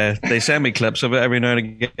 So yeah, they send me clips of it every now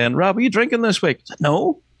and again. Rob, are you drinking this week? I said,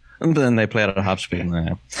 no. And then they play it at half speed.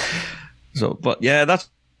 So, but yeah, that's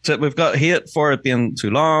it. We've got hate for it being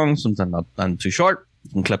too long, something not and too short.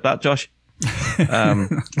 You can clip that, Josh.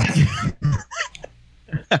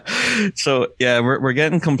 So yeah, we're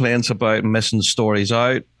getting complaints about missing stories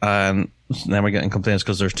out, and then we're getting complaints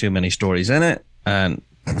because there's too many stories in it, and.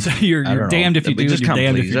 So you're damned if you do, you're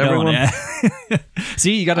damned if you don't. Yeah.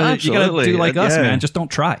 See, you gotta do like us, man. Just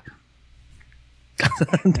don't try.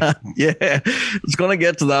 Yeah, it's gonna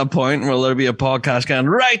get to that point where there'll be a podcast going,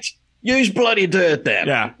 right, you bloody do it then.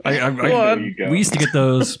 Yeah, we used to get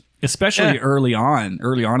those, especially early on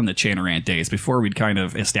in the Chain of Rant days, before we'd kind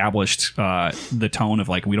of established the tone of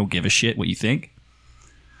like, we don't give a shit what you think.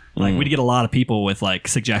 Like, we'd get a lot of people with, like,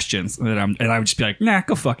 suggestions, and I would just be like, nah,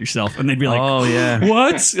 go fuck yourself. And they'd be like, oh, yeah.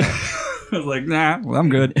 What? I was like, nah, well, I'm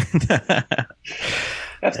good.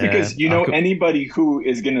 That's because, anybody who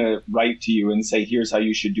is going to write to you and say, here's how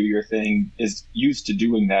you should do your thing is used to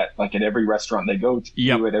doing that. Like, at every restaurant they go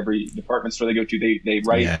to, at every department store they go to, they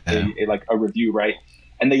write a review, right?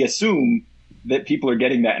 And they assume that people are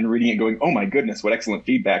getting that and reading it going, oh my goodness, what excellent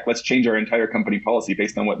feedback. Let's change our entire company policy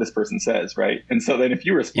based on what this person says, right? And so then if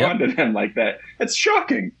you respond to them like that, it's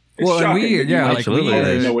shocking. It's shocking. We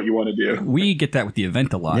already know what you want to do. We get that with the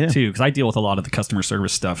event a lot too, because I deal with a lot of the customer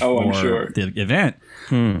service stuff for the event.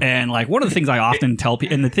 And like one of the things I often tell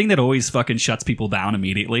people, and the thing that always fucking shuts people down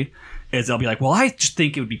immediately, is they'll be like, well, I just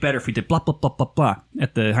think it would be better if we did blah, blah, blah, blah, blah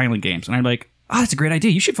at the Highland Games. And I'm like, oh, that's a great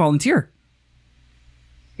idea. You should volunteer.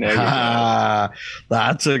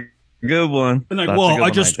 That's a good one. And like, well, I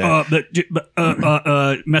just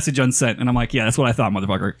message unsent, and I'm like, yeah, that's what I thought,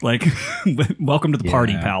 motherfucker. Like, welcome to the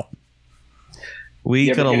party, pal.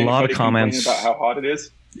 We got a lot of comments about how hot it is.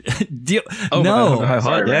 No, how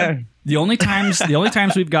hot? Yeah. The only times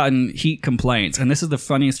we've gotten heat complaints, and this is the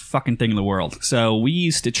funniest fucking thing in the world. So we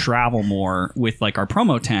used to travel more with like our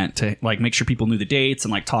promo tent to like make sure people knew the dates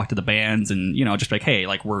and like talk to the bands and just like, hey,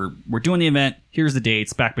 like we're doing the event. Here's the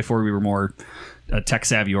dates. Back before we were more a tech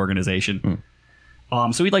savvy organization.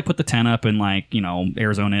 So we'd like put the tent up in like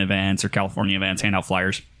Arizona events or California events, hand out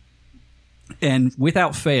flyers. And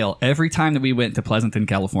without fail, every time that we went to Pleasanton,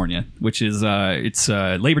 California, which is it's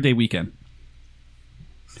Labor Day weekend,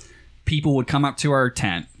 people would come up to our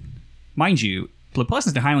tent. Mind you, the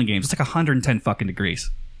Pleasanton Highland Games, it's like 110 fucking degrees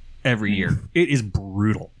every year. It is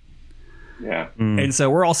brutal. Yeah. And so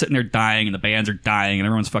we're all sitting there dying, and the bands are dying, and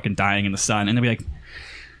everyone's fucking dying in the sun. And they'll be like,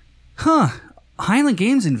 Highland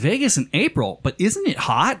Games in Vegas in April, but isn't it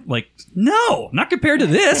hot? Like, no, not compared to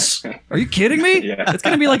this. Are you kidding me? It's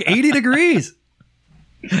going to be like 80 degrees.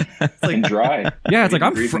 It's like dry. Yeah, it's like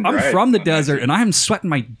I'm from the desert, and I'm sweating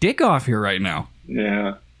my dick off here right now.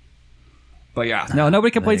 Yeah. But yeah, no,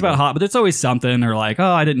 nobody complains about hot, but there's always something. They're like,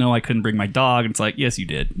 oh, I didn't know I couldn't bring my dog. And it's like, yes, you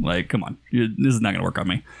did. Like, come on. This is not going to work on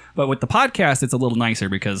me. But with the podcast, it's a little nicer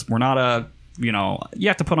because we're not a you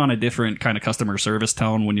have to put on a different kind of customer service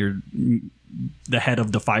tone when you're the head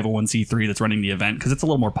of the 501c3 that's running the event, because it's a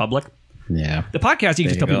little more public. Yeah. The podcast, you can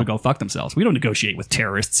just tell people to go fuck themselves. We don't negotiate with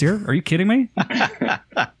terrorists here. Are you kidding me?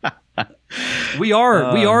 We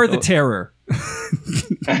are the terror.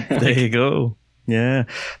 There you go. Yeah.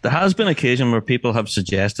 There has been occasion where people have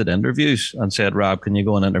suggested interviews and said, Rob, can you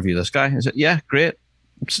go and interview this guy? I said, yeah, great.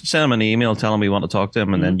 Send him an email, tell him we want to talk to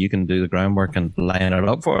him, and then you can do the groundwork and line it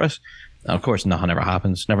up for us. And of course, nothing ever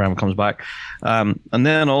happens. Never ever comes back. And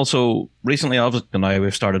then also, recently, obviously, now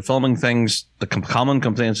we've started filming things. The common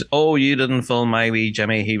complaints, oh, you didn't film my wee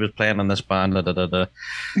Jimmy. He was playing in this band. Da, da, da, da.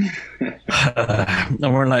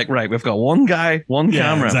 And we're like, right, we've got one guy, one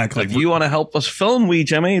camera. Exactly. If you want to help us film wee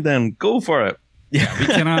Jimmy, then go for it.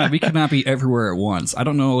 Yeah, we cannot be everywhere at once. I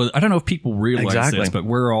don't know if people realize this, but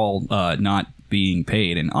we're all not being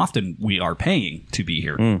paid, and often we are paying to be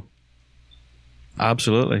here.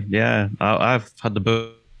 Absolutely, yeah. I've had to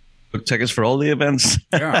book tickets for all the events.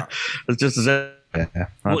 Yeah, it's just as if. Yeah,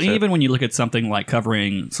 well, even when you look at something like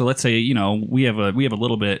covering, so let's say we have a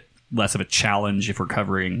little bit less of a challenge if we're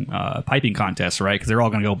covering piping contests, right? Because they're all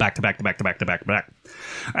going to go back to back to back to back to back to back.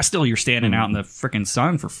 Still, you're standing out in the freaking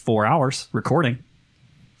sun for 4 hours recording.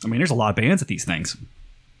 I mean, there's a lot of bands at these things.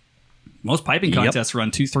 Most piping contests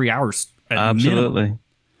run 2-3 hours at absolutely minimum.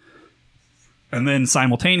 And then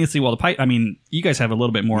simultaneously, while the pipe, I mean, you guys have a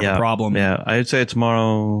little bit more of a problem. Yeah, I'd say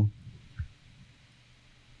tomorrow.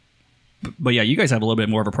 But yeah, you guys have a little bit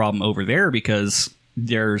more of a problem over there because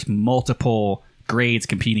there's multiple grades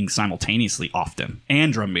competing simultaneously often,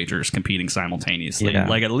 and drum majors competing simultaneously. Yeah.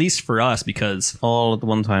 Like, at least for us, because all at the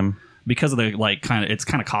one time. Because of the it's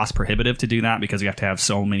kind of cost prohibitive to do that, because you have to have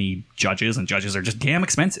so many judges, and judges are just damn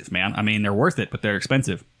expensive, man. I mean, they're worth it, but they're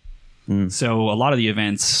expensive. So a lot of the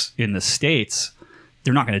events in the States,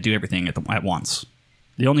 they're not going to do everything at once.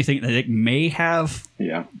 The only thing that they may have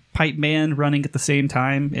pipe band running at the same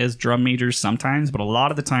time as drum majors sometimes, but a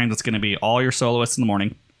lot of the times it's going to be all your soloists in the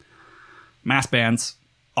morning, mass bands,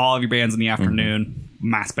 all of your bands in the afternoon,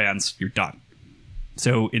 mass bands, you're done.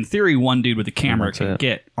 So in theory, one dude with a camera can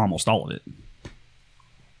get almost all of it.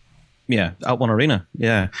 Yeah, at one arena.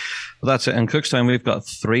 Yeah. Well, that's it. In Cookstown, we've got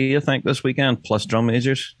 3, I think, this weekend, plus drum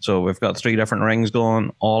majors. So we've got 3 different rings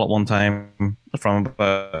going all at one time from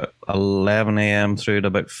about 11 a.m. through to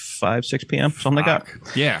about 5-6 p.m., something like that.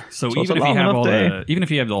 Yeah. So even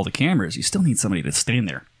if you have all the cameras, you still need somebody to stand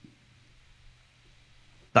there.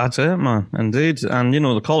 That's it, man. Indeed. And,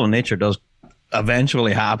 the call of nature does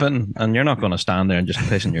eventually happen, and you're not going to stand there and just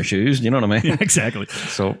piss in your shoes. You know what I mean? Yeah, exactly.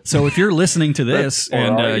 So if you're listening to this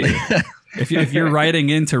and if you're writing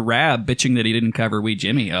into Rab bitching that he didn't cover Wee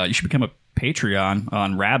Jimmy, you should become a Patreon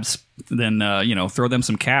on Rab's. Then throw them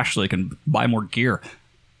some cash so they can buy more gear.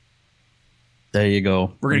 There you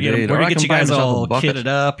go. We're gonna get you guys all kitted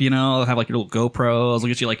up. Have like your little GoPros. We'll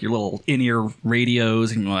get you like your little in-ear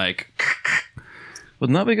radios and like.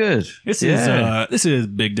 Wouldn't that be good? This is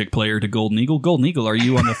Big Dick Player to Golden Eagle. Golden Eagle, are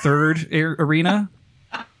you on the 3rd arena?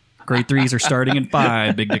 Grade 3s are starting at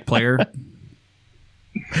 5, Big Dick Player.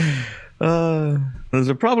 There's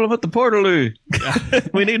a problem at the Portaloo.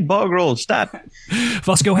 We need bog rolls. Stop.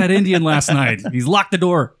 Fusco had Indian last night. He's locked the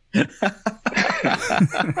door.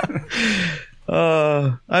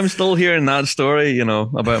 I'm still hearing that story,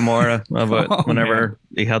 about Mora, about whenever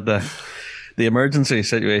he had the emergency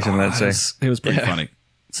situation, let's say. It was pretty funny.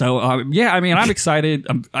 So, I'm excited.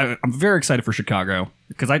 I'm very excited for Chicago,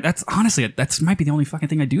 because that's might be the only fucking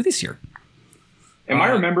thing I do this year. Am I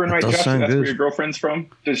remembering right, Josh? That's where your girlfriend's from?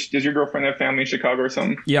 Does your girlfriend have family in Chicago or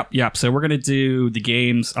something? Yep. So we're going to do the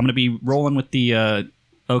games. I'm going to be rolling with the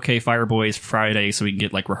OK Fireboys Friday so we can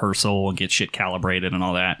get like rehearsal and get shit calibrated and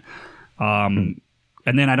all that. And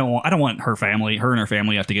then I don't want her and her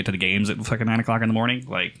family have to get to the games at fucking 9 o'clock in the morning.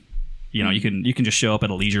 Like, you can just show up at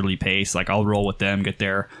a leisurely pace. Like, I'll roll with them, get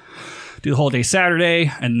there, do the whole day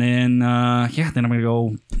Saturday, and then then I'm gonna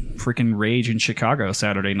go freaking rage in Chicago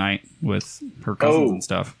Saturday night with her cousins and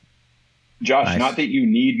stuff. Josh, nice. Not that you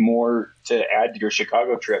need more to add to your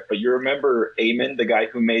Chicago trip, but you remember Eamon, the guy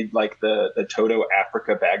who made like the Toto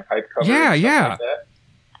Africa bagpipe cover? Yeah. Like that?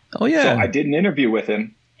 Oh yeah. So I did an interview with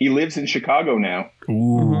him. He lives in Chicago now.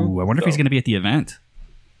 Ooh, I wonder if he's going to be at the event.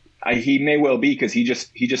 He may well be, because he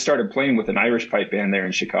just started playing with an Irish pipe band there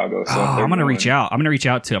in Chicago. So I'm going to reach out. I'm going to reach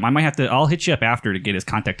out to him. I might have to. I'll hit you up after to get his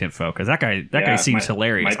contact info, because that guy seems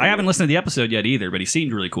hilarious. I haven't listened to the episode yet either, but he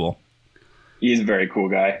seemed really cool. He's a very cool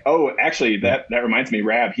guy. Oh, actually, that reminds me,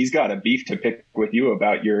 Rab, he's got a beef to pick with you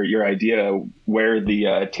about your idea where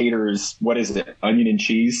the taters, what is it, onion and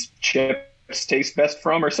cheese chips taste best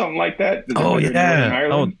from, or something like that. Oh yeah,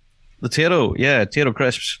 the tato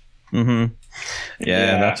crisps. Mm-hmm.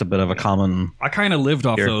 Yeah, that's a bit of a common. I kind of lived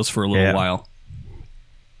off those for a little while.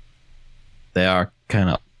 They are kind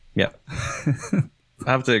of. Yeah.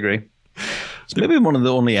 I have to agree. It's maybe one of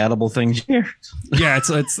the only edible things here. Yeah, it's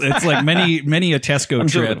like many a Tesco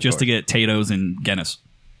trip just to get Tato's and Guinness.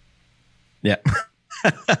 Yeah.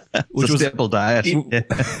 Which was a staple diet.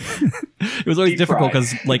 It was always difficult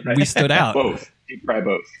because we stood out. Both. Deep fry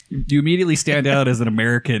both. You immediately stand out as an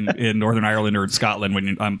American in Northern Ireland or in Scotland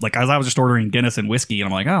when as I was just ordering Guinness and whiskey, and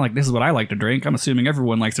I'm like, oh, like this is what I like to drink. I'm assuming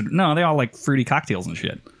everyone likes to. No, they all like fruity cocktails and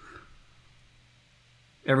shit.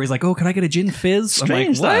 Everybody's like, oh, can I get a gin fizz?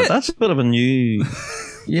 Strange, I'm like, what? That's a bit of a new.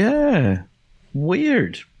 Yeah,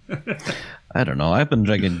 weird. I don't know. I've been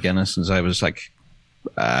drinking Guinness since I was like.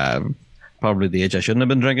 Probably the age I shouldn't have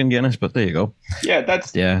been drinking Guinness, but there you go.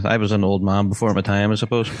 Yeah, I was an old man before my time, I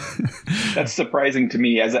suppose. That's surprising to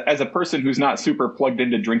me as a person who's not super plugged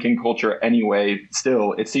into drinking culture anyway.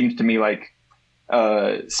 Still, it seems to me like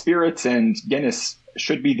spirits and Guinness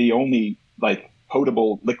should be the only like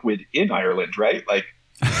potable liquid in Ireland, right? Like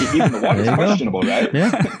even the water's questionable, right?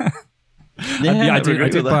 Yeah. I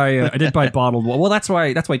did buy bottled water. Well, that's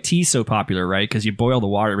why tea's so popular, right? Because you boil the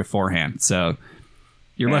water beforehand, so.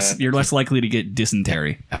 You're less likely to get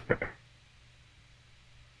dysentery.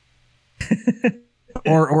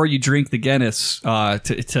 or you drink the Guinness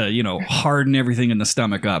to harden everything in the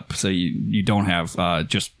stomach up so you don't have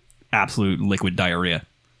just absolute liquid diarrhea.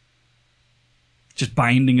 Just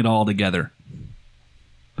binding it all together.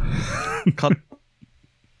 Cut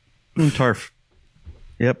turf.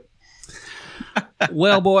 Yep.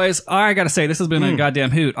 Well, boys, I gotta say this has been a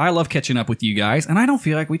goddamn hoot. I love catching up with you guys, and I don't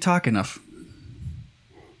feel like we talk enough.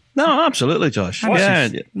 No, absolutely, Josh. What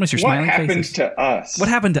happened to us? What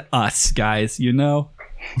happened to us, guys?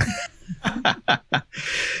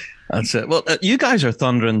 That's it. Well, you guys are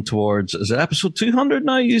thundering towards, is it episode 200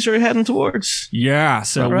 now you're heading towards? Yeah,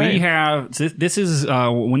 so we have, this is,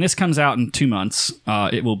 when this comes out in 2 months,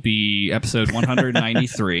 it will be episode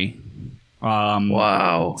 193.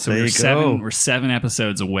 Wow. So we're 7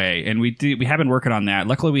 episodes away, and we have been working on that.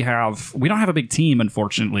 Luckily we don't have a big team,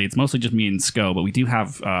 unfortunately. It's mostly just me and Sco, but we do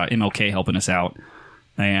have MLK helping us out,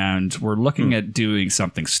 and we're looking at doing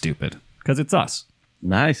something stupid because it's us.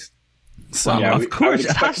 Nice. So of course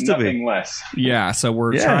it has to be less. Yeah, so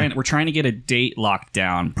we're trying to get a date locked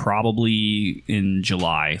down, probably in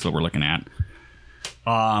July is what we're looking at.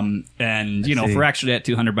 And if we're actually at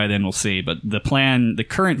 200 by then, we'll see. But the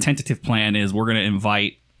current tentative plan is we're going to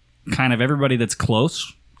invite kind of everybody that's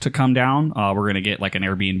close to come down. We're going to get like an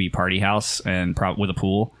Airbnb party house and with a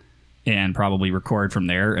pool, and probably record from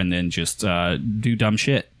there, and then just do dumb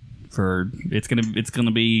shit. It's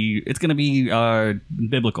gonna be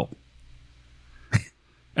biblical,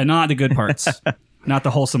 and not the good parts. Not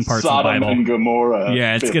the wholesome parts Sodom of the Bible. And Gomorrah.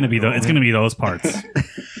 Yeah, it's gonna be those parts.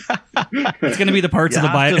 It's gonna be the parts of the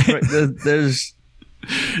Bible.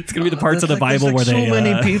 It's gonna be the parts of the Bible where so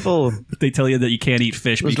many people they tell you that you can't eat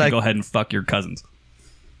fish, but you can go ahead and fuck your cousins.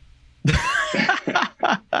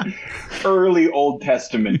 Early Old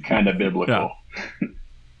Testament kind of biblical. Yeah. There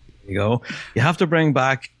you go. You have to bring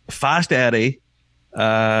back Fast Eddie,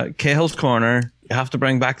 Cahill's Corner. You have to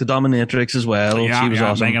bring back the Dominatrix as well. Yeah, she was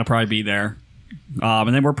awesome. They're gonna probably be there.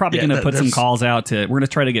 And then we're probably going to put some calls out to. We're going to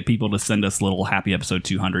try to get people to send us little happy episode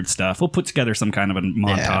 200 stuff. We'll put together some kind of a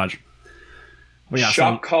montage. Yeah.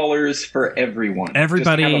 Shop callers for everyone.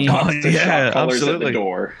 Everybody. Shop callers at the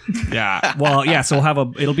door. Yeah. Well, yeah. So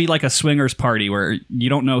it'll be like a swingers party where you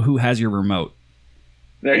don't know who has your remote.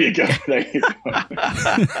 There you go.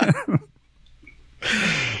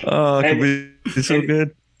 Oh, it could be so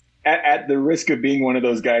good. At the risk of being one of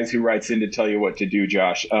those guys who writes in to tell you what to do,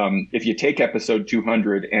 Josh, if you take episode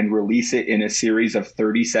 200 and release it in a series of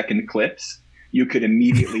 30-second clips, you could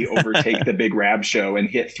immediately overtake the Big Rab Show and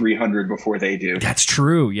hit 300 before they do. That's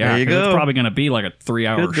true. Yeah, there you go. It's probably going to be like a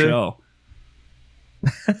 3-hour show.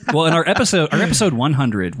 Well, and our episode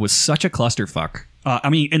 100 was such a clusterfuck.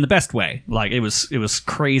 I mean, in the best way. Like it was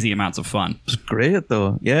crazy amounts of fun. It was great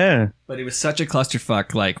though. Yeah. But it was such a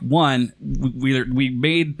clusterfuck. Like one, we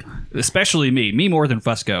made, especially me more than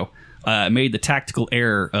Fusco, made the tactical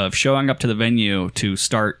error of showing up to the venue to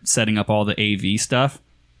start setting up all the AV stuff.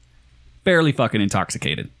 Barely fucking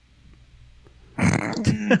intoxicated.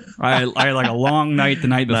 I had like a long night the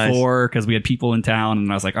night before because we had people in town,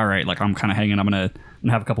 and I was like, all right, like I'm kind of hanging. I'm gonna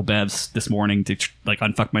have a couple bevs this morning to like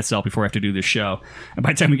unfuck myself before I have to do this show. And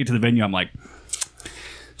by the time we get to the venue, I'm like,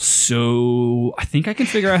 so I think I can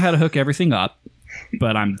figure out how to hook everything up,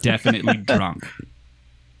 but I'm definitely drunk.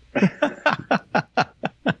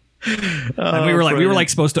 And we were like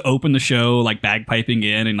supposed to open the show like bagpiping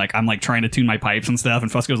in, and like I'm like trying to tune my pipes and stuff,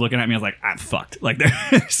 and Fusco's looking at me. I was like, I'm fucked. Like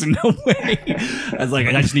there's no way. I was like,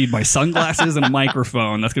 I just need my sunglasses and a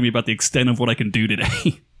microphone. That's gonna be about the extent of what I can do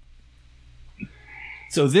today.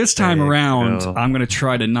 So this time around, I'm gonna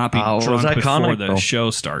try to not be drunk before the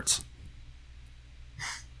show starts.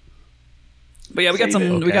 But yeah, we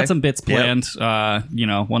got some bits planned.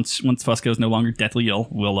 Yep. Once Fusco's no longer deathly ill,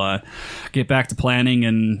 we'll get back to planning,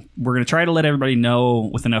 and we're gonna try to let everybody know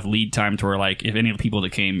with enough lead time to where, like, if any of the people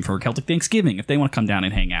that came for Celtic Thanksgiving, if they want to come down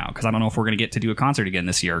and hang out, because I don't know if we're gonna get to do a concert again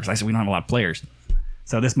this year, because I said we don't have a lot of players,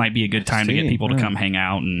 so this might be a good time to get people to come hang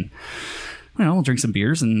out, and we'll drink some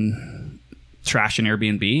beers and trash an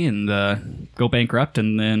Airbnb and go bankrupt,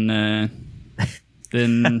 and then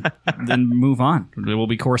move on. There will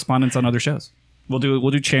be correspondence on other shows. We'll do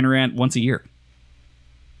Chainrant once a year.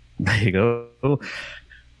 There you go.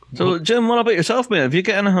 So, Jim, what about yourself, mate? Have you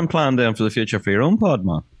got anything planned then for the future for your own pod,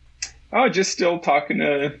 man? Oh, just still talking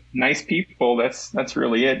to nice people. That's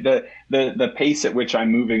really it. The pace at which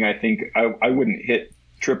I'm moving, I think I wouldn't hit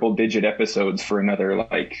triple digit episodes for another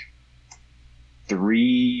like 2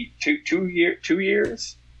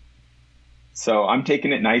 years. So I'm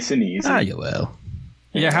taking it nice and easy. You will.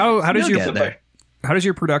 Yeah, how does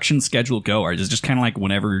your production schedule go? Or is it just kind of like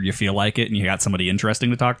whenever you feel like it and you got somebody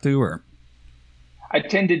interesting to talk to? Or I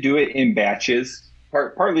tend to do it in batches,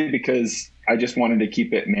 partly because I just wanted to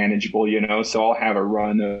keep it manageable, so I'll have a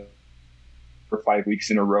run for 5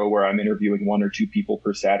 weeks in a row where I'm interviewing 1 or 2 people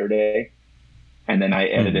per Saturday, and then I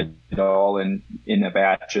edit it all in a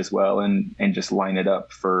batch as well, and just line it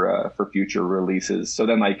up for future releases. So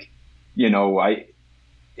then, like,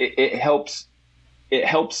 it helps. It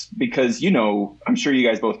helps because, I'm sure you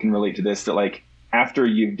guys both can relate to this, that like after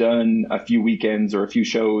you've done a few weekends or a few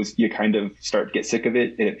shows, you kind of start to get sick of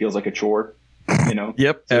it and it feels like a chore,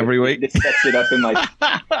 Yep. So every week. It sets it up in like,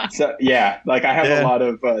 so yeah, like I have a lot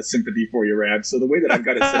of sympathy for you, Rab. So the way that I've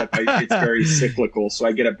got it set up, it's very cyclical. So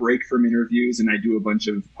I get a break from interviews and I do a bunch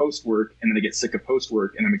of post work, and then I get sick of post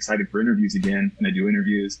work and I'm excited for interviews again and I do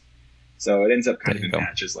interviews. So it ends up kind of in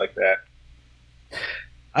matches like that.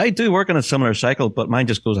 I do work on a similar cycle, but mine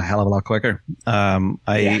just goes a hell of a lot quicker.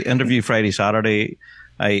 I interview Friday, Saturday.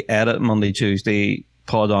 I edit Monday, Tuesday,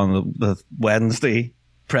 pod on the Wednesday,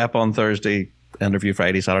 prep on Thursday, interview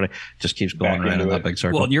Friday, Saturday. Just keeps going around in that big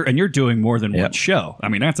circle. Well, you're doing more than one show. I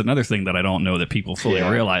mean, that's another thing that I don't know that people fully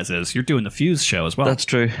realize is you're doing the Fuse show as well. That's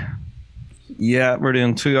true. Yeah, we're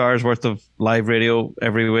doing 2 hours worth of live radio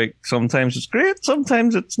every week. Sometimes it's great,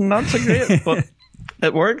 sometimes it's not so great, but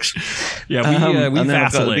it works. Yeah, we and then I've got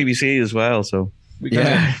the vacillate. BBC as well, so we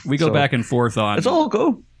go back and forth on it's all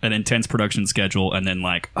go. An intense production schedule, and then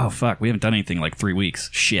like, oh fuck, we haven't done anything in like 3 weeks.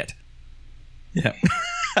 Shit. Yeah.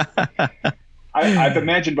 I've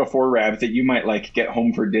imagined before, Rab, that you might like get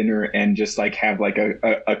home for dinner and just like have like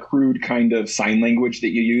a crude kind of sign language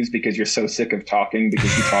that you use because you're so sick of talking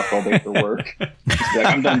because you talk all day for work. Just be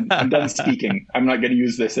like, I'm done speaking. I'm not going to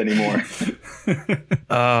use this anymore.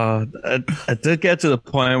 I did get to the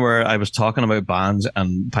point where I was talking about bands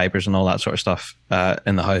and pipers and all that sort of stuff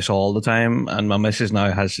in the house all the time. And my missus now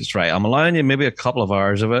has this right. I'm allowing you maybe a couple of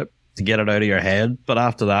hours of it to get it out of your head. But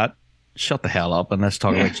after that, shut the hell up and let's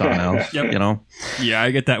talk about something else. Yeah,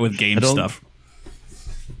 I get that with game stuff.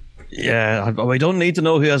 Yeah, we don't need to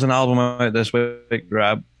know who has an album out this week,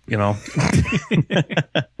 Rab.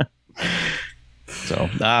 So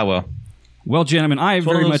well, gentlemen, I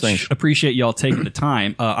very much appreciate y'all taking the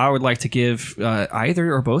time. I would like to give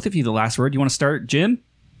either or both of you the last word. You want to start, Jim?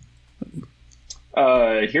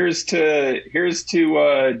 Here's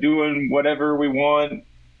to doing whatever we want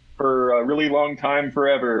for a really long time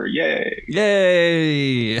forever.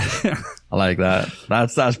 Yay. I like that.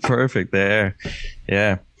 That's perfect there.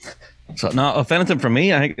 Yeah. So now, if anything for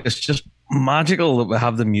me, I think it's just magical that we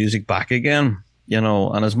have the music back again,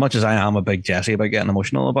 and as much as I am a big Jesse about getting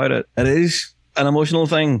emotional about it, it is an emotional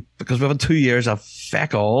thing because we've had 2 years of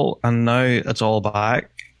feck all and now it's all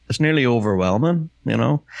back. It's nearly overwhelming,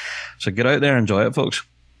 so get out there and enjoy it, folks.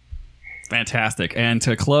 Fantastic. And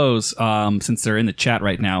to close, since they're in the chat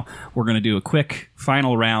right now, we're going to do a quick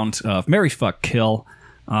final round of Marry, Fuck, Kill.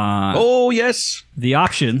 Oh, yes. The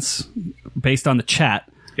options, based on the chat,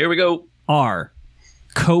 here we go, are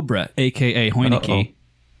Cobra, a.k.a. Hoineke,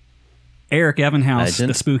 Eric Evenhouse, Legend.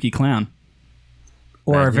 The Spooky Clown,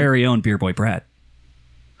 or our very own Beer Boy Brad.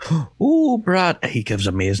 Oh, Brad. He gives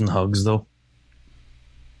amazing hugs, though.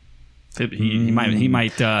 He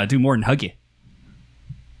might do more than hug you.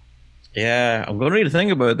 Yeah, I'm going to need to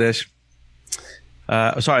think about this.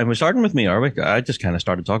 Sorry, we're starting with me, are we? I just kind of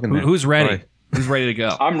started talking. Who's ready? Sorry. Who's ready to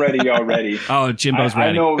go? I'm ready already. Oh, Jimbo's ready.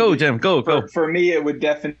 I know Go, Jim. Go. For me, it would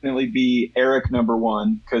definitely be Eric number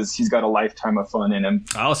one because he's got a lifetime of fun in him.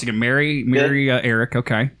 Oh, so you can marry Eric.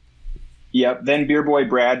 Okay. Yep. Then Beer Boy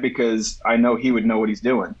Brad because I know he would know what he's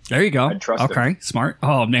doing. There you go. I trust him. Okay, smart.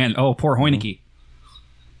 Oh, man. Oh, poor Hoineke.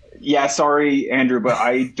 Yeah, sorry, Andrew, but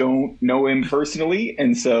I don't know him personally,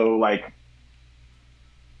 and so like,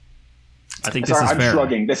 I think this is I'm fair.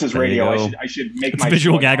 shrugging. This is There you radio. go. I should make It's my a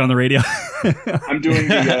visual shrug. gag on the radio. I'm doing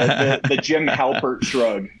the Jim Halpert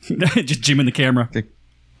shrug. Just Jim in the camera.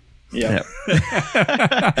 Yeah.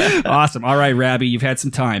 Awesome. All right, Rabbi, you've had some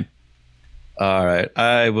time. All right.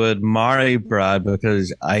 I would marry Brad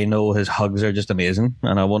because I know his hugs are just amazing,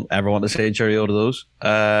 and I won't ever want to say cheerio to those.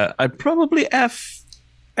 I'd probably F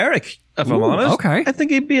Eric, if I'm Ooh, honest. okay. I think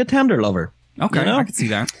he'd be a tender lover. Okay, You know? I can see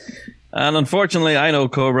that. And unfortunately, I know,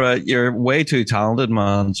 Cobra, you're way too talented,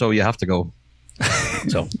 man, so you have to go.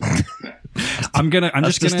 So I'm That's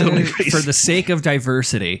just just gonna, the only reason. for the sake of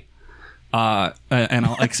diversity, and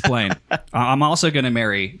I'll explain. I'm also gonna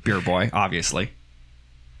marry Beer Boy, obviously.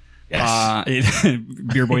 yes.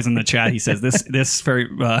 Beer Boy's in the chat. He says this very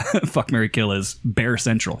fuck, marry, kill is Bear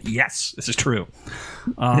Central. Yes, this is true.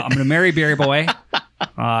 I'm gonna marry Beer Boy.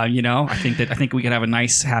 I think we could have a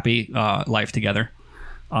nice, happy life together.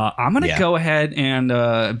 I'm gonna go ahead and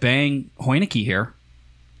bang Hoineke here.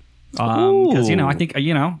 Because I think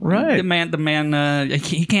right. the man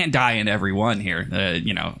he can't die in every one here.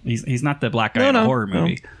 He's not the black guy in a horror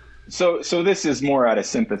movie. So this is more out of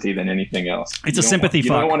sympathy than anything else. It's a sympathy You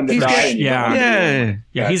fuck. don't want him to He's die. getting- and you don't want him to Yeah. do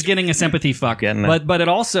Yeah, he's getting a sympathy fuck. Getting it. But it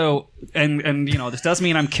also and this does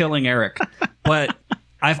mean I'm killing Eric, but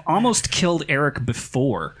I've almost killed Eric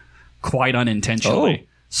before, quite unintentionally. Oh.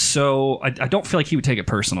 So I don't feel like he would take it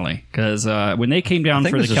personally because when they came down I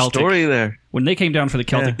think for the there's a Celtic story there. when they came down for the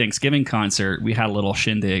Celtic Yeah. Thanksgiving concert, we had a little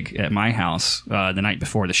shindig at my house the night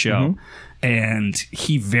before the show, Mm-hmm. and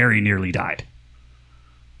he very nearly died.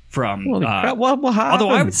 From Holy crap, what happened? although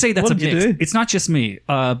I would say that's What a did you mix. do? It's not just me.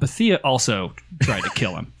 Bethia also tried to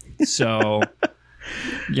kill him. So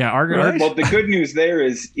yeah, our Right. Well, the good news there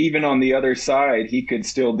is even on the other side, he could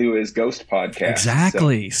still do his ghost podcast.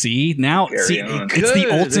 exactly. See now, Carry on. it's the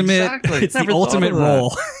Good, ultimate. exactly. It's the Never thought ultimate of that.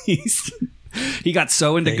 role. He got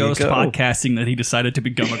so into There you ghost go. podcasting that he decided to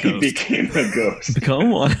become a He ghost. became a ghost.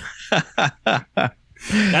 Become one.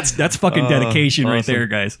 That's fucking dedication right awesome. there,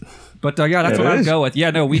 guys. But yeah, that's It what I'd is. go with. Yeah,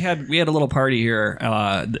 no, we had a little party here,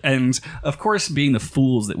 and of course, being the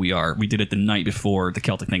fools that we are, we did it the night before the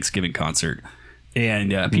Celtic Thanksgiving concert,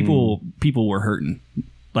 and people were hurting.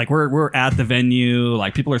 Like we're at the venue,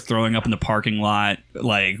 like people are throwing up in the parking lot,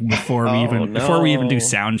 like before we even do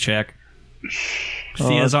sound check.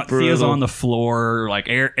 Thea's that's Thea's brutal. on the floor. Like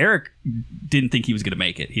Eric didn't think he was gonna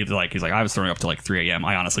make it. He's like I was throwing up till like 3 a.m.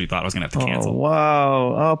 I honestly thought I was gonna have to Oh, cancel.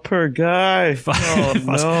 wow. Oh, poor guy. Oh,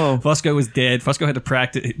 no. Fusco was dead. Fusco had to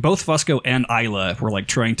practice. Both Fusco and Isla were like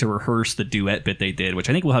trying to rehearse the duet bit they did, which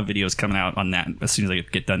I think we'll have videos coming out on that as soon as I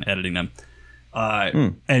get done editing them.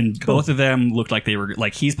 And both of them looked like they were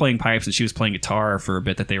like he's playing pipes and she was playing guitar for a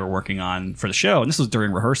bit that they were working on for the show. And this was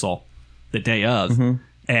during rehearsal, the day of.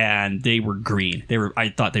 And they were green. I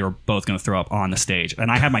thought they were both going to throw up on the stage. And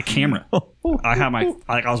I had my camera. I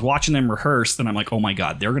was watching them rehearse, and I'm like, oh my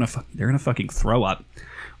god, they're gonna fucking throw up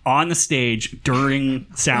on the stage during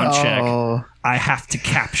sound check. I have to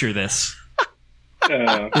capture this.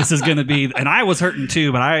 This is gonna be, and I was hurting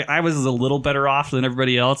too, but I was a little better off than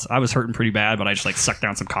everybody else. I was hurting pretty bad, but I just like sucked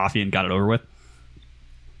down some coffee and got it over with.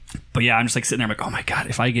 But yeah, I'm just like sitting there, I'm like, oh my god,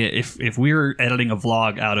 if we were editing a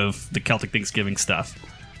vlog out of the Celtic Thanksgiving stuff,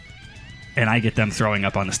 and I get them throwing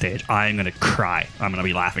up on the stage, I'm gonna cry. I'm gonna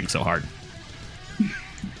be laughing so hard.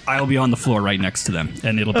 I'll be on the floor right next to them,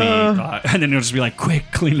 and it'll be, and then it'll just be like, quick,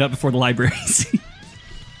 clean it up before the library.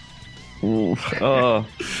 Oh,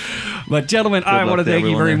 But gentlemen, I luck want to to thank you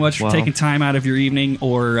everyone very there. much for Wow. taking time out of your evening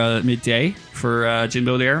or midday for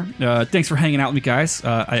Jimbo there. Thanks for hanging out with me, guys.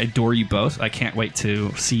 I adore you both. I can't wait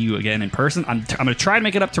to see you again in person. I'm going to try to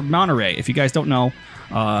make it up to Monterey. If you guys don't know,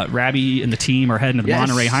 Rabbi and the team are heading to the Yes.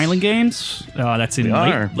 Monterey Highland Games. That's in We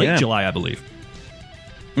are, late yeah. July, I believe.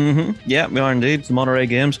 yeah, we are indeed. The Monterey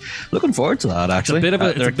Games. Looking forward to that, It's actually. a bit of a,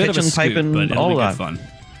 it's Their a bit of a kitchen scoot, piping, but it'll all be of good that. fun.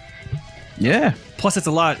 Yeah. Plus, it's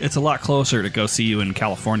a lot closer to go see you in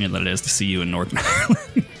California than it is to see you in North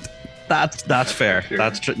Maryland. That's fair.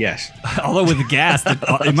 That's true. Yes. Although with gas,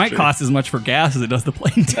 it might cost as much for gas as it does the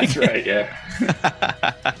plane ticket. That's right,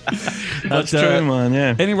 yeah. That's But, true, man.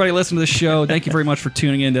 Yeah. Anybody listening to the show, thank you very much for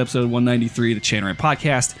tuning in to episode 193 of the Chain Rant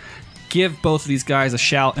Podcast. Give both of these guys a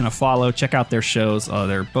shout and a follow. Check out their shows.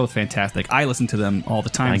 They're both fantastic. I listen to them all the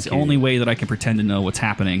time. Thank It's the you. only way that I can pretend to know what's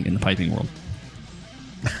happening in the piping world.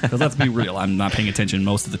 Because let's be real, I'm not paying attention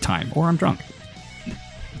most of the time, or I'm drunk.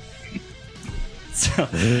 So,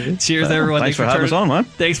 cheers, everyone. Thanks for having us on, man.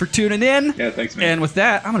 Thanks for tuning in. Yeah, thanks, man. And with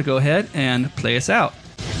that, I'm going to go ahead and play us out.